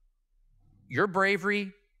 Your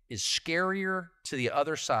bravery is scarier to the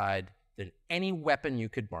other side than any weapon you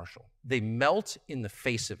could marshal. They melt in the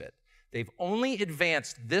face of it. They've only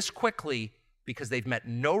advanced this quickly because they've met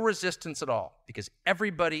no resistance at all, because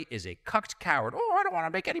everybody is a cucked coward. Oh, I don't want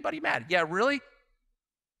to make anybody mad. Yeah, really?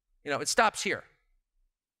 It stops here.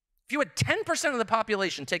 If you had 10% of the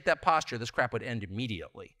population take that posture, this crap would end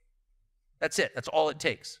immediately. That's it. That's all it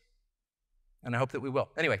takes. And I hope that we will.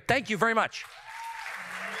 Anyway, thank you very much.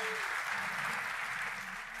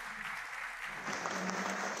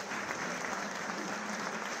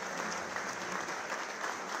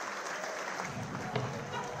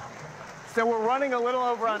 So we're running a little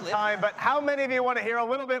over on time, but how many of you want to hear a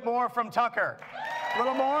little bit more from Tucker? A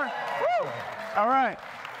little more? Woo! All right.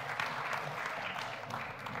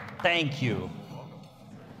 Thank you.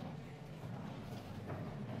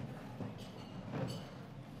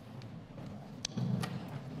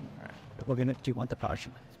 Do you want the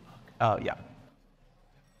portion? Oh, yeah.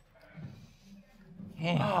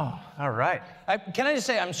 Oh, all right. Can I just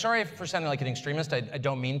say, I'm sorry for sounding like an extremist. I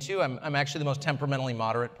don't mean to. I'm actually the most temperamentally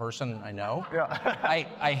moderate person I know. Yeah.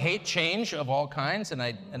 I hate change of all kinds, and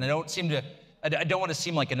I don't seem to. I don't want to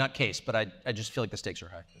seem like a nutcase, but I just feel like the stakes are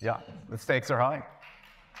high. Yeah, the stakes are high.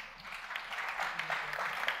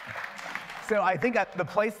 So I think the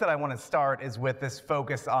place that I want to start is with this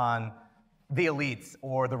focus on the elites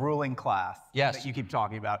or the ruling class that you keep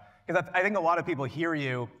talking about. Because I think a lot of people hear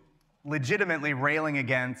you legitimately railing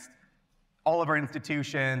against all of our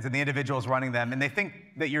institutions and the individuals running them, and they think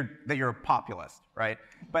that you're a populist, right?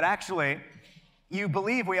 But actually, you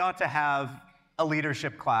believe we ought to have a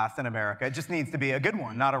leadership class in America. It just needs to be a good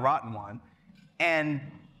one, not a rotten one. And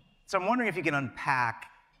so I'm wondering if you can unpack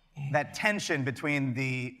that tension between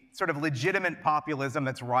the sort of legitimate populism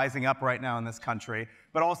that's rising up right now in this country,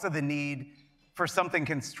 but also the need for something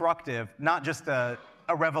constructive, not just a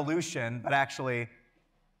revolution, but actually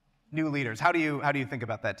new leaders. How do you think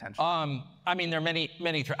about that tension? I mean, there are many.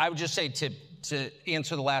 I would just say to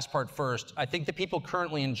answer the last part first, I think the people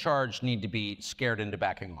currently in charge need to be scared into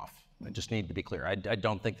backing off. I just need to be clear. I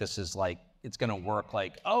don't think this is like, it's gonna work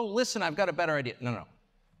like, oh, listen, I've got a better idea. No.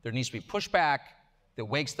 There needs to be pushback that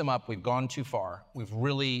wakes them up. We've gone too far. We've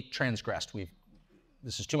really transgressed.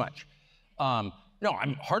 This is too much. No,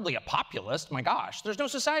 I'm hardly a populist. My gosh, there's no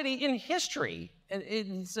society in history.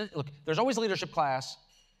 Look, there's always a leadership class.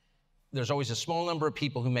 There's always a small number of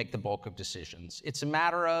people who make the bulk of decisions. It's a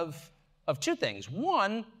matter of two things.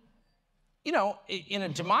 One, you know, in a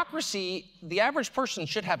democracy, the average person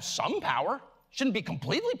should have some power, shouldn't be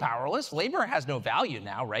completely powerless. Labor has no value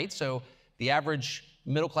now, right? So the average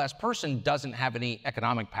middle-class person doesn't have any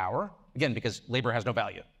economic power, again, because labor has no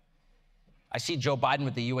value. I see Joe Biden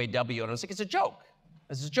with the UAW, and I was like, it's a joke.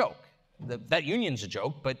 This is a joke. That union's a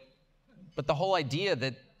joke, but the whole idea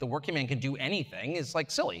that the working man can do anything is like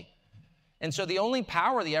silly. And so the only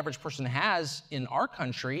power the average person has in our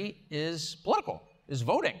country is political, is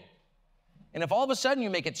voting. And if all of a sudden you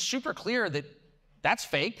make it super clear that that's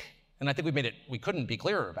fake, and I think we couldn't be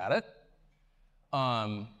clearer about it,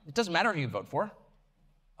 it doesn't matter who you vote for.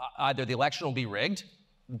 Either the election will be rigged,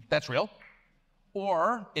 that's real,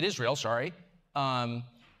 or it is real, sorry,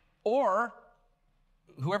 or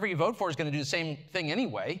whoever you vote for is going to do the same thing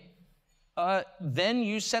anyway, then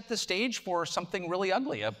you set the stage for something really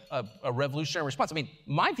ugly, a revolutionary response. I mean,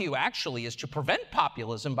 my view actually is to prevent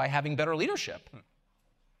populism by having better leadership.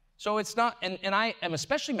 So it's not, and I am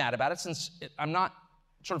especially mad about it since I'm not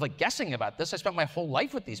sort of like guessing about this. I spent my whole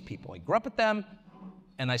life with these people. I grew up with them,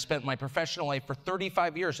 and I spent my professional life for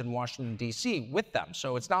 35 years in Washington, D.C. with them.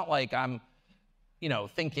 So it's not like I'm, you know,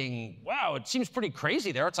 thinking, wow, it seems pretty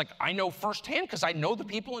crazy there. It's like I know firsthand because I know the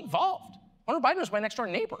people involved. Hunter Biden was my next door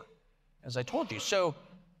neighbor, as I told you. So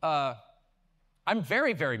I'm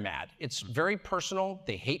very, very mad. It's very personal.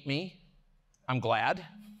 They hate me. I'm glad.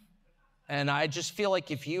 And I just feel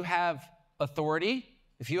like if you have authority,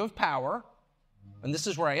 if you have power, and this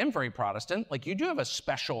is where I am very Protestant, like you do have a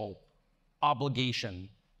special obligation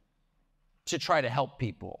to try to help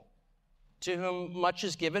people. To whom much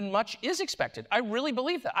is given, much is expected. I really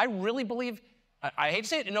believe that. I really believe, I hate to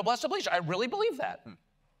say it, in noblesse oblige, I really believe that.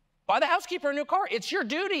 Buy the housekeeper a new car. It's your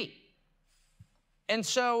duty. And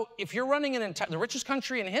so if you're running the richest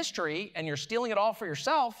country in history and you're stealing it all for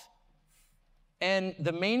yourself, and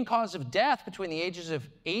the main cause of death between the ages of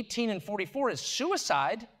 18 and 44 is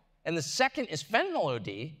suicide, and the second is fentanyl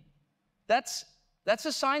OD, that's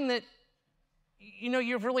a sign that, you know,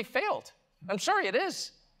 you've really failed. I'm sorry, it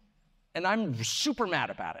is. And I'm super mad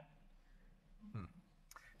about it.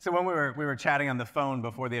 So when we were chatting on the phone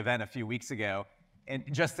before the event a few weeks ago, and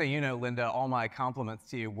just so you know, Linda, all my compliments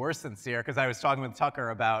to you were sincere, because I was talking with Tucker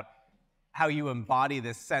about how you embody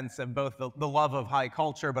this sense of both the love of high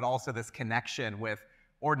culture, but also this connection with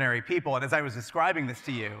ordinary people. And as I was describing this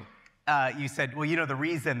to you, you said, well, you know, the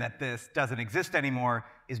reason that this doesn't exist anymore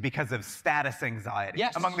is because of status anxiety.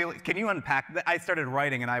 Yes. Can you unpack that? I started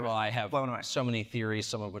writing and I was blown away. So many theories,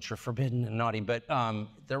 some of which are forbidden and naughty, but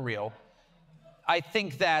they're real. I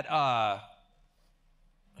think that, I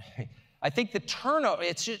think the turnover,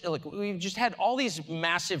 it's just, like, we've just had all these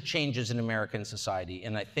massive changes in American society,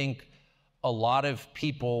 and I think a lot of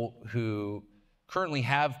people who currently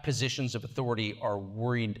have positions of authority are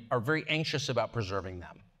very anxious about preserving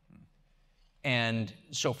them. And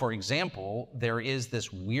so, for example, there is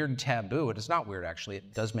this weird taboo, it is not weird actually,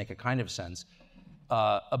 it does make a kind of sense,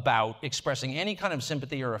 about expressing any kind of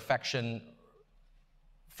sympathy or affection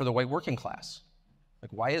for the white working class.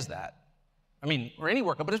 Like, why is that? I mean, or any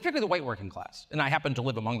worker, but it's particularly the white working class. And I happen to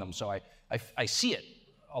live among them, so I see it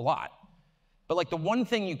a lot. But like the one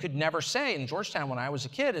thing you could never say in Georgetown when I was a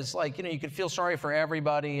kid is like, you know, you could feel sorry for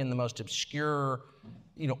everybody in the most obscure,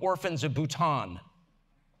 you know, orphans of Bhutan.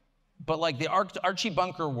 But like the Archie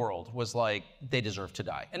Bunker world was like, they deserve to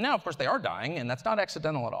die. And now, of course, they are dying, and that's not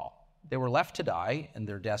accidental at all. They were left to die, and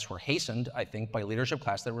their deaths were hastened, I think, by a leadership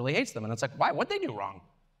class that really hates them. And it's like, why? What'd they do wrong?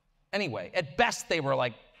 Anyway, at best, they were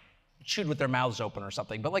like chewed with their mouths open or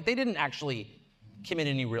something. But like they didn't actually commit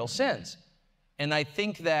any real sins. And I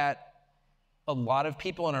think that a lot of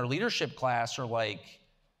people in our leadership class are like,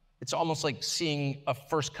 It's almost like seeing a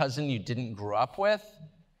first cousin you didn't grow up with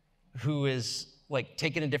who is like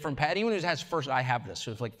taking a different path. Anyone who has I have this,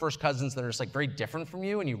 so it's like first cousins that are just like very different from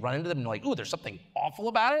you, and you run into them and you're like, ooh, there's something awful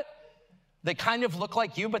about it. They kind of look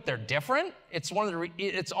like you, but they're different. It's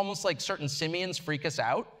it's almost like certain simians freak us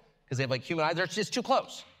out because they have like human eyes. They're just too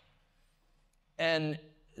close. And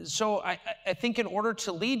so I think in order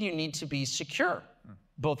to lead, you need to be secure,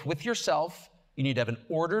 both with yourself. You need to have an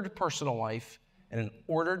ordered personal life and an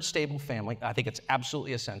ordered, stable family. I think it's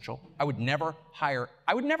absolutely essential. I would never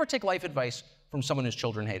take life advice from someone whose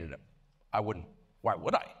children hated him. I wouldn't. Why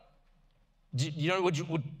would I? Do you know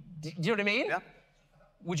what I mean? Yeah.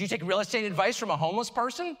 Would you take real estate advice from a homeless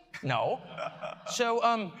person? No. So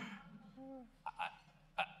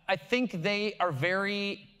I think they are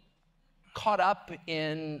very caught up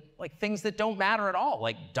in like things that don't matter at all,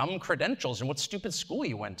 like dumb credentials and what stupid school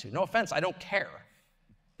you went to. No offense, I don't care.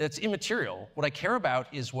 That's immaterial. What I care about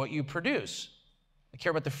is what you produce. I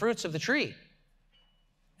care about the fruits of the tree.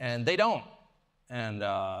 And they don't. And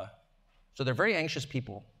so they're very anxious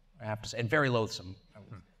people, I have to say, and very loathsome.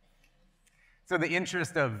 So in the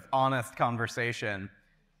interest of honest conversation,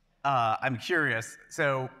 I'm curious.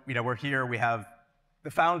 So, we're here, we have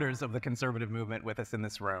the founders of the conservative movement with us in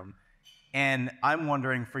this room. And I'm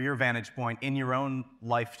wondering, for your vantage point, in your own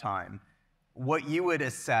lifetime, what you would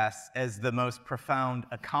assess as the most profound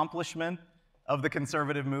accomplishment of the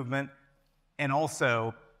conservative movement, and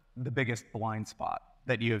also the biggest blind spot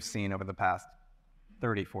that you have seen over the past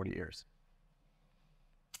 30, 40 years.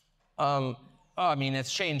 I mean,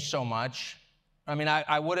 it's changed so much. I mean,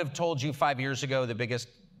 I would have told you 5 years ago the biggest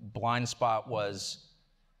blind spot was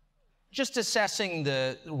just assessing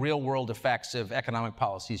the real world effects of economic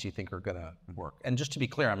policies you think are gonna work. And just to be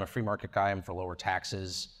clear, I'm a free market guy, I'm for lower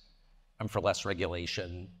taxes, I'm for less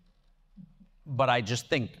regulation. But I just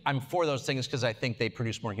think I'm for those things because I think they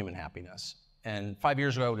produce more human happiness. And 5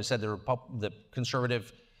 years ago, I would have said the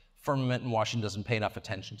conservative firmament in Washington doesn't pay enough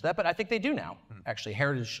attention to that, but I think they do now. Actually,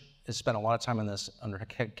 Heritage has spent a lot of time on this under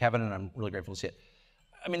Kevin, and I'm really grateful to see it.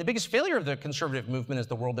 I mean, the biggest failure of the conservative movement is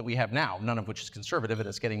the world that we have now, none of which is conservative, and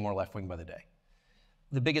it's getting more left-wing by the day.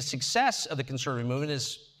 The biggest success of the conservative movement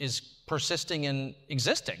is persisting and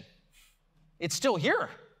existing. It's still here,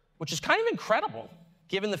 which is kind of incredible,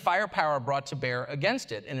 given the firepower brought to bear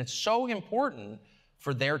against it. And it's so important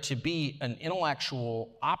for there to be an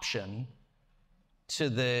intellectual option to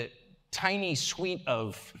the tiny suite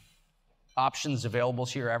of options available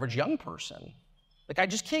to your average young person. Like, I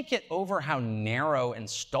just can't get over how narrow and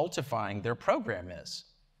stultifying their program is.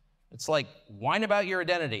 It's like, whine about your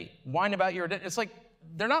identity, whine about your identity. It's like,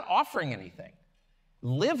 they're not offering anything.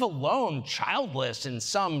 Live alone, childless, in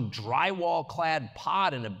some drywall-clad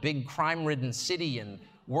pod in a big crime-ridden city and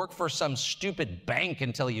work for some stupid bank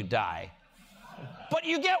until you die. But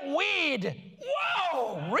you get weed!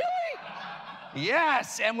 Whoa, really?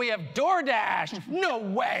 Yes, and we have DoorDash. No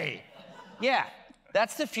way. Yeah,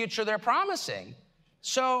 that's the future they're promising.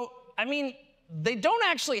 So, I mean, they don't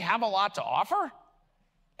actually have a lot to offer.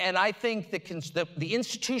 And I think the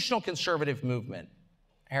institutional conservative movement,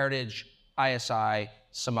 Heritage, ISI,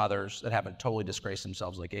 some others that haven't totally disgraced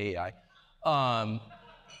themselves like AEI,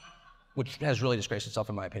 which has really disgraced itself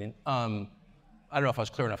in my opinion. I don't know if I was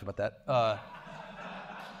clear enough about that.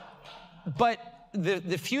 But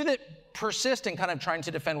the few that persist in kind of trying to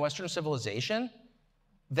defend Western civilization,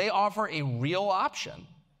 they offer a real option.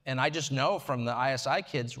 And I just know from the ISI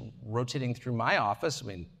kids rotating through my office, I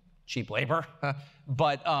mean, cheap labor,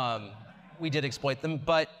 but we did exploit them.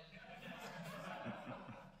 But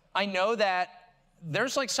I know that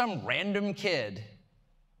there's like some random kid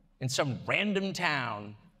in some random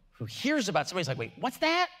town who hears about somebody's like, wait, what's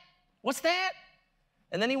that? What's that?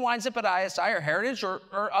 And then he winds up at ISI or Heritage or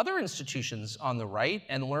other institutions on the right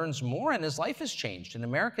and learns more, and his life has changed and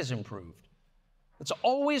America's improved. It's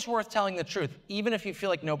always worth telling the truth, even if you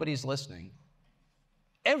feel like nobody's listening.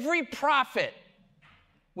 Every prophet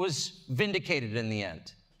was vindicated in the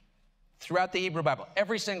end throughout the Hebrew Bible,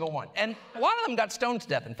 every single one. And a lot of them got stoned to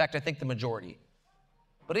death. In fact, I think the majority.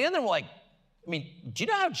 But the end of them were like, I mean, do you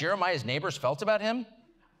know how Jeremiah's neighbors felt about him?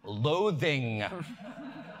 Loathing.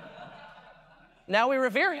 Now we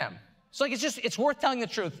revere him. So like, it's worth telling the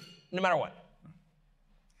truth no matter what.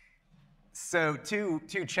 So two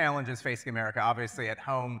challenges facing America. Obviously, at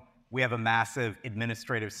home, we have a massive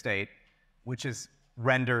administrative state, which has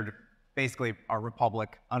rendered basically our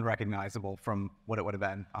republic unrecognizable from what it would have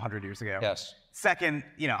been 100 years ago. Yes. Second,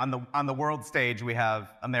 on the world stage, we have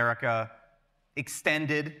America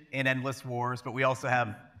extended in endless wars, but we also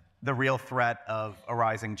have the real threat of a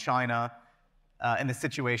rising China and the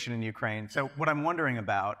situation in Ukraine. So what I'm wondering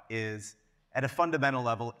about is, at a fundamental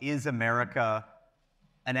level, is America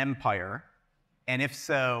an empire? And if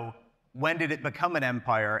so, when did it become an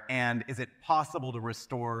empire? And is it possible to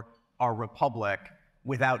restore our republic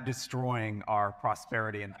without destroying our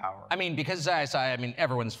prosperity and power? I mean, because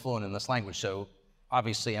everyone's fluent in this language, so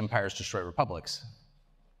obviously empires destroy republics,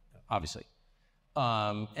 obviously.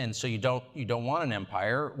 And so you don't want an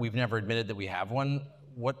empire. We've never admitted that we have one.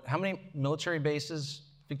 How many military bases,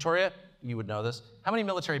 Victoria? You would know this. How many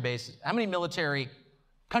military bases, how many military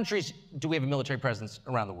countries do we have a military presence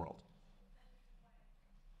around the world?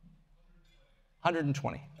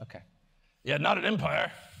 120, okay. Yeah, not an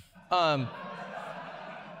empire.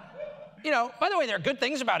 You know, by the way, there are good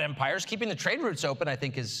things about empires. Keeping the trade routes open, I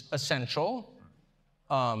think, is essential.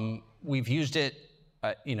 We've used it,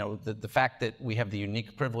 you know, the fact that we have the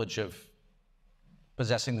unique privilege of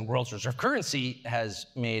possessing the world's reserve currency has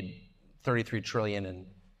made 33 trillion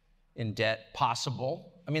in debt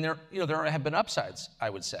possible. I mean, there have been upsides, I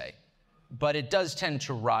would say, but it does tend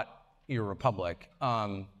to rot your republic.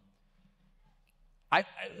 I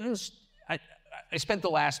spent the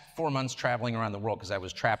last 4 months traveling around the world because I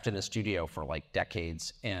was trapped in a studio for like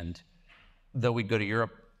decades. And though we'd go to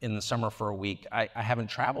Europe in the summer for a week, I haven't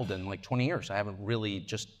traveled in like 20 years. I haven't really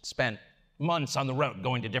just spent months on the road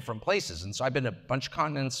going to different places. And so I've been to a bunch of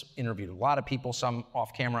continents, interviewed a lot of people, some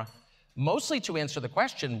off camera, mostly to answer the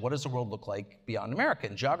question, what does the world look like beyond America?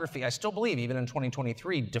 And geography, I still believe, even in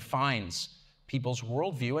 2023, defines people's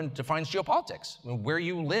worldview and defines geopolitics. I mean, where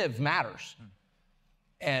you live matters.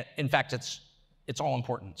 And in fact, it's all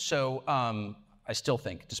important. So I still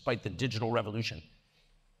think, despite the digital revolution.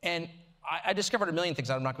 And I discovered a million things.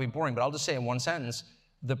 I'm not going to be boring, but I'll just say in one sentence,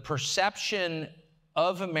 the perception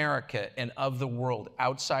of America and of the world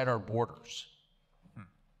outside our borders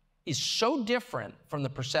is so different from the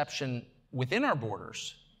perception within our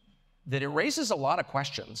borders that it raises a lot of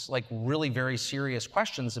questions, like really very serious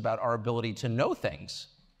questions about our ability to know things.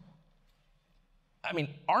 I mean,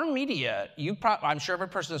 our media, I'm sure every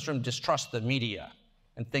person in this room distrusts the media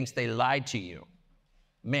and thinks they lied to you.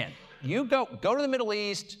 Man, you go to the Middle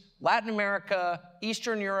East, Latin America,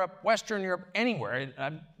 Eastern Europe, Western Europe, anywhere.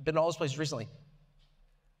 I've been to all those places recently.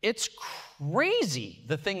 It's crazy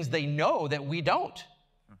the things they know that we don't.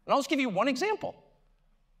 And I'll just give you one example.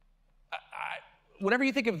 Whenever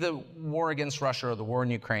you think of the war against Russia or the war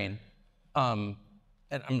in Ukraine, and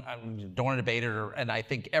I don't want to debate it, and I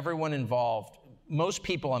think everyone involved, most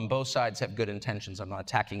people on both sides have good intentions. I'm not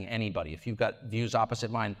attacking anybody. If you've got views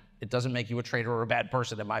opposite mine, it doesn't make you a traitor or a bad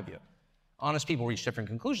person, in my view. Honest people reach different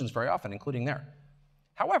conclusions very often, including there.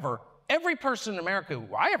 However, every person in America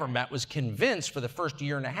who I ever met was convinced for the first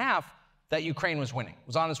year and a half that Ukraine was winning,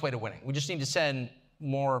 was on its way to winning. We just need to send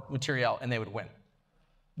more material and they would win.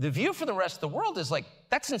 The view for the rest of the world is like,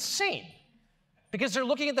 that's insane, because they're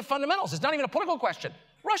looking at the fundamentals. It's not even a political question.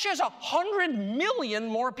 Russia has 100 million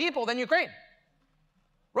more people than Ukraine.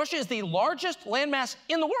 Russia is the largest landmass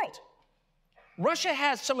in the world. Russia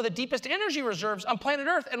has some of the deepest energy reserves on planet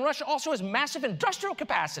Earth, and Russia also has massive industrial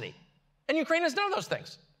capacity. And Ukraine has none of those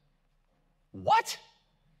things. What?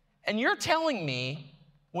 And you're telling me,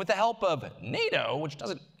 with the help of NATO, which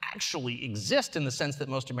doesn't actually exist in the sense that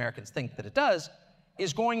most Americans think that it does,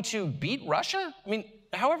 is going to beat Russia? I mean,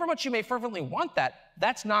 however much you may fervently want that,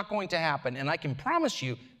 that's not going to happen. And I can promise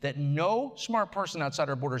you that no smart person outside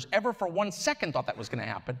our borders ever for 1 second thought that was going to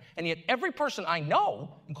happen. And yet every person I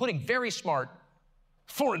know, including very smart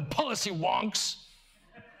foreign policy wonks,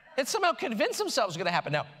 had somehow convinced themselves it was going to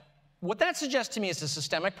happen. Now, what that suggests to me is a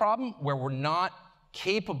systemic problem where we're not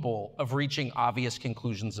capable of reaching obvious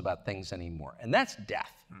conclusions about things anymore. And that's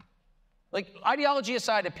death. Like, ideology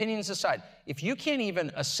aside, opinions aside, if you can't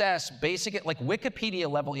even assess basic, like Wikipedia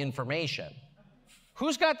level information,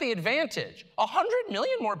 who's got the advantage? 100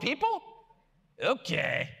 million more people?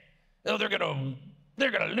 Okay. Oh, they're gonna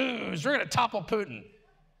lose. We're gonna topple Putin.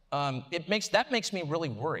 That makes me really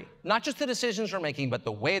worry. Not just the decisions we're making, but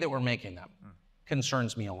the way that we're making them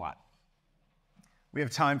concerns me a lot. We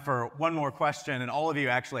have time for one more question, and all of you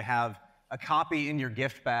actually have a copy in your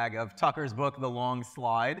gift bag of Tucker's book, The Long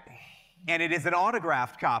Slide. And it is an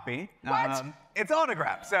autographed copy. What? It's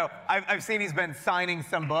autographed. So I've seen he's been signing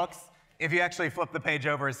some books. If you actually flip the page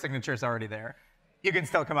over, his signature's already there. You can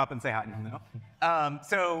still come up and say hi to him, though.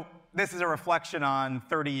 So this is a reflection on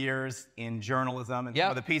 30 years in journalism and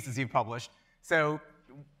some of the pieces you've published. So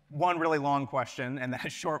one really long question and then a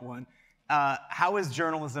short one. How has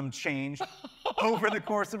journalism changed over the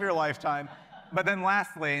course of your lifetime? But then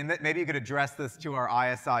lastly, and maybe you could address this to our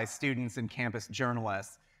ISI students and campus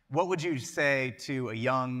journalists, what would you say to a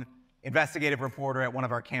young investigative reporter at one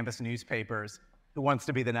of our campus newspapers who wants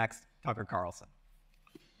to be the next Tucker Carlson?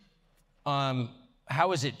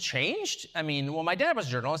 How has it changed? I mean, well, my dad was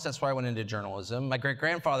a journalist. That's why I went into journalism. My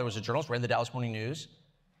great-grandfather was a journalist, ran the Dallas Morning News.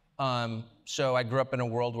 So I grew up in a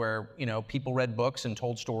world where, people read books and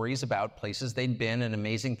told stories about places they'd been and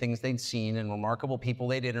amazing things they'd seen and remarkable people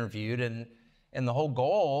they'd interviewed. And the whole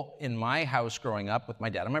goal in my house growing up with my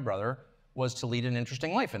dad and my brother was to lead an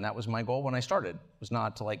interesting life. And that was my goal when I started. It was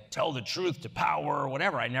not to tell the truth to power or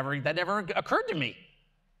whatever. That never occurred to me.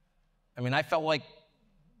 I mean, I felt like,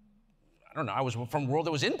 I don't know, I was from a world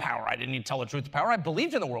that was in power. I didn't need to tell the truth to power. I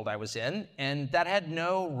believed in the world I was in, and that had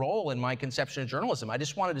no role in my conception of journalism. I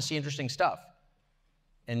just wanted to see interesting stuff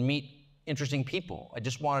and meet interesting people. I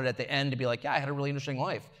just wanted at the end to be like, yeah, I had a really interesting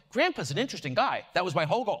life. Grandpa's an interesting guy. That was my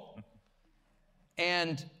whole goal.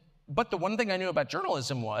 But the one thing I knew about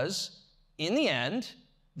journalism was, in the end,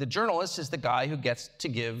 the journalist is the guy who gets to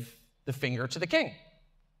give the finger to the king.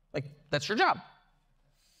 That's your job.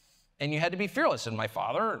 And you had to be fearless. And my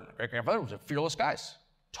father and great-grandfather were fearless guys.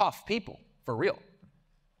 Tough people, for real.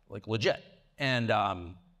 Legit. And I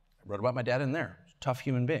wrote about my dad in there. Tough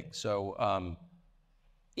human being. So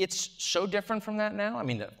it's so different from that now. I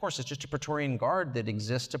mean, of course, it's just a Praetorian Guard that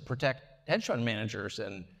exists to protect hedge fund managers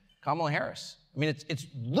and Kamala Harris. I mean, it's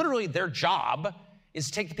literally their job is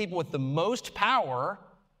to take the people with the most power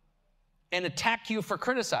and attack you for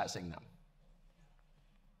criticizing them.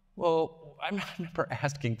 Well, I remember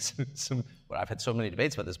asking well, I've had so many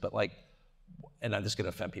debates about this, but and I'm just going to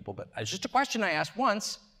offend people, but it's just a question I asked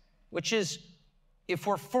once, which is, if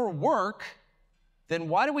we're for work, then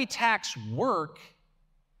why do we tax work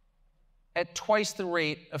at twice the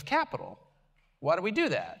rate of capital? Why do we do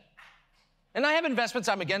that? And I have investments.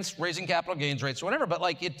 I'm against raising capital gains rates or whatever, but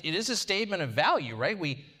it is a statement of value, right?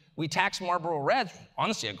 We tax Marlboro Reds,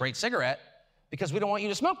 honestly, a great cigarette, because we don't want you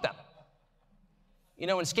to smoke them.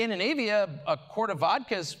 In Scandinavia, a quart of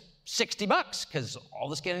vodka is $60 because all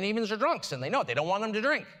the Scandinavians are drunks and they know it. They don't want them to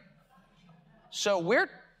drink. So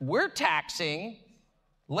we're taxing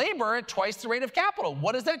labor at twice the rate of capital.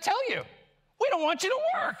 What does that tell you? We don't want you to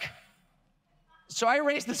work. So I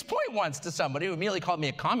raised this point once to somebody who immediately called me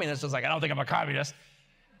a communist. I was like, I don't think I'm a communist.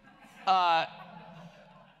 And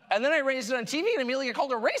then I raised it on TV and immediately got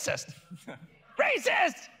called a racist.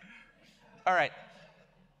 Racist! All right.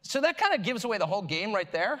 So that kind of gives away the whole game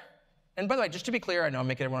right there. And by the way, just to be clear, I know I'm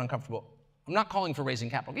making everyone uncomfortable. I'm not calling for raising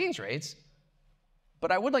capital gains rates,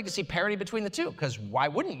 but I would like to see parity between the two, because why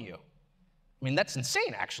wouldn't you? I mean, that's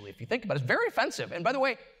insane, actually, if you think about it. It's very offensive. And by the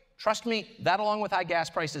way, trust me, that along with high gas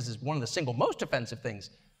prices is one of the single most offensive things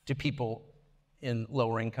to people in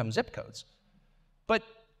lower income zip codes. But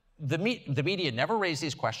the media never raised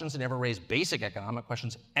these questions. They never raised basic economic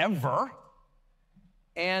questions, ever.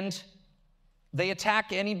 And they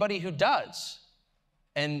attack anybody who does.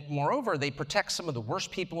 And moreover, they protect some of the worst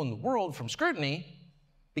people in the world from scrutiny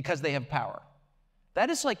because they have power. That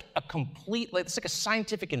is like a complete, it's like a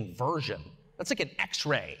scientific inversion. That's like an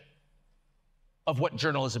X-ray of what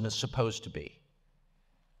journalism is supposed to be.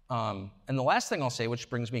 And the last thing I'll say, which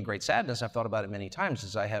brings me great sadness, I've thought about it many times,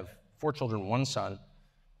 is I have 4 children, 1 son,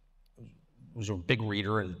 who's a big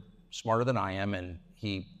reader and smarter than I am, and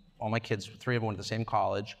all my kids, 3 of them went to the same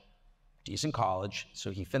college, decent college,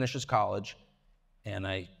 so he finishes college, and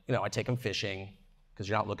I take him fishing, because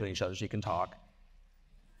you're not looking at each other so you can talk.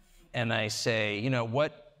 And I say,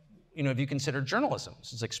 have you considered journalism?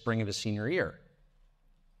 This is like spring of his senior year.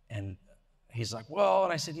 And he's like, well,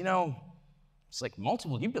 and I said, it's like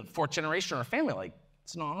multiple, you've been 4th generation in our family,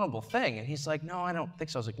 it's an honorable thing. And he's like, no, I don't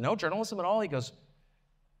think so. I was like, no journalism at all? He goes,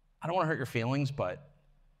 I don't want to hurt your feelings, but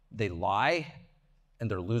they lie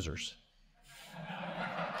and they're losers.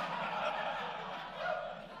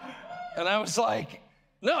 And I was like,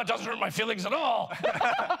 no, it doesn't hurt my feelings at all.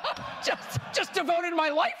 just devoted my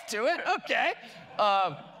life to it, okay.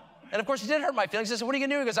 And of course, it did hurt my feelings. I said, what are you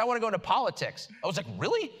gonna do? He goes, I want to go into politics. I was like,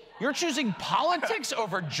 really? You're choosing politics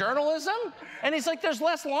over journalism? And he's like, there's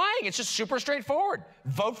less lying. It's just super straightforward.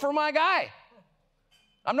 Vote for my guy.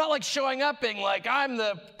 I'm not like showing up being like, I'm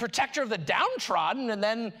the protector of the downtrodden and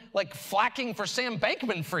then like flacking for Sam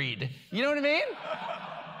Bankman-Fried. You know what I mean?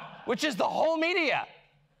 Which is the whole media.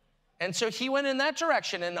 And so he went in that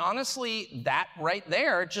direction. And honestly, that right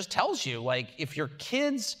there just tells you, like, if your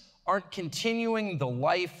kids aren't continuing the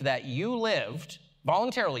life that you lived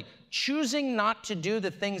voluntarily, choosing not to do the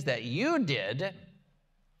things that you did, it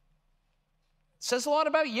says a lot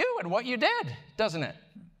about you and what you did, doesn't it?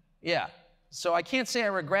 Yeah. So I can't say I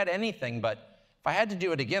regret anything, but if I had to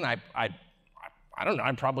do it again, I don't know,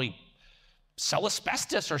 I'd probably sell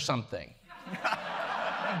asbestos or something.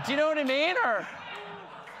 Do you know what I mean? Or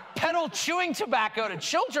peddle chewing tobacco to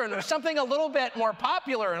children or something a little bit more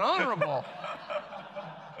popular and honorable.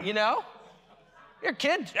 You know? Your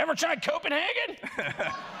kid ever tried Copenhagen?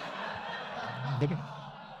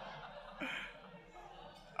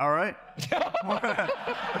 All right.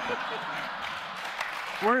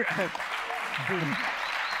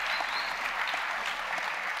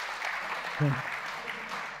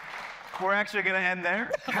 We're actually going to end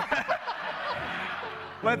there.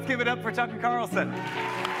 Let's give it up for Tucker Carlson.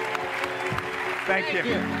 Thank you.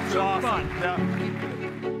 So Awesome. fun. Yeah.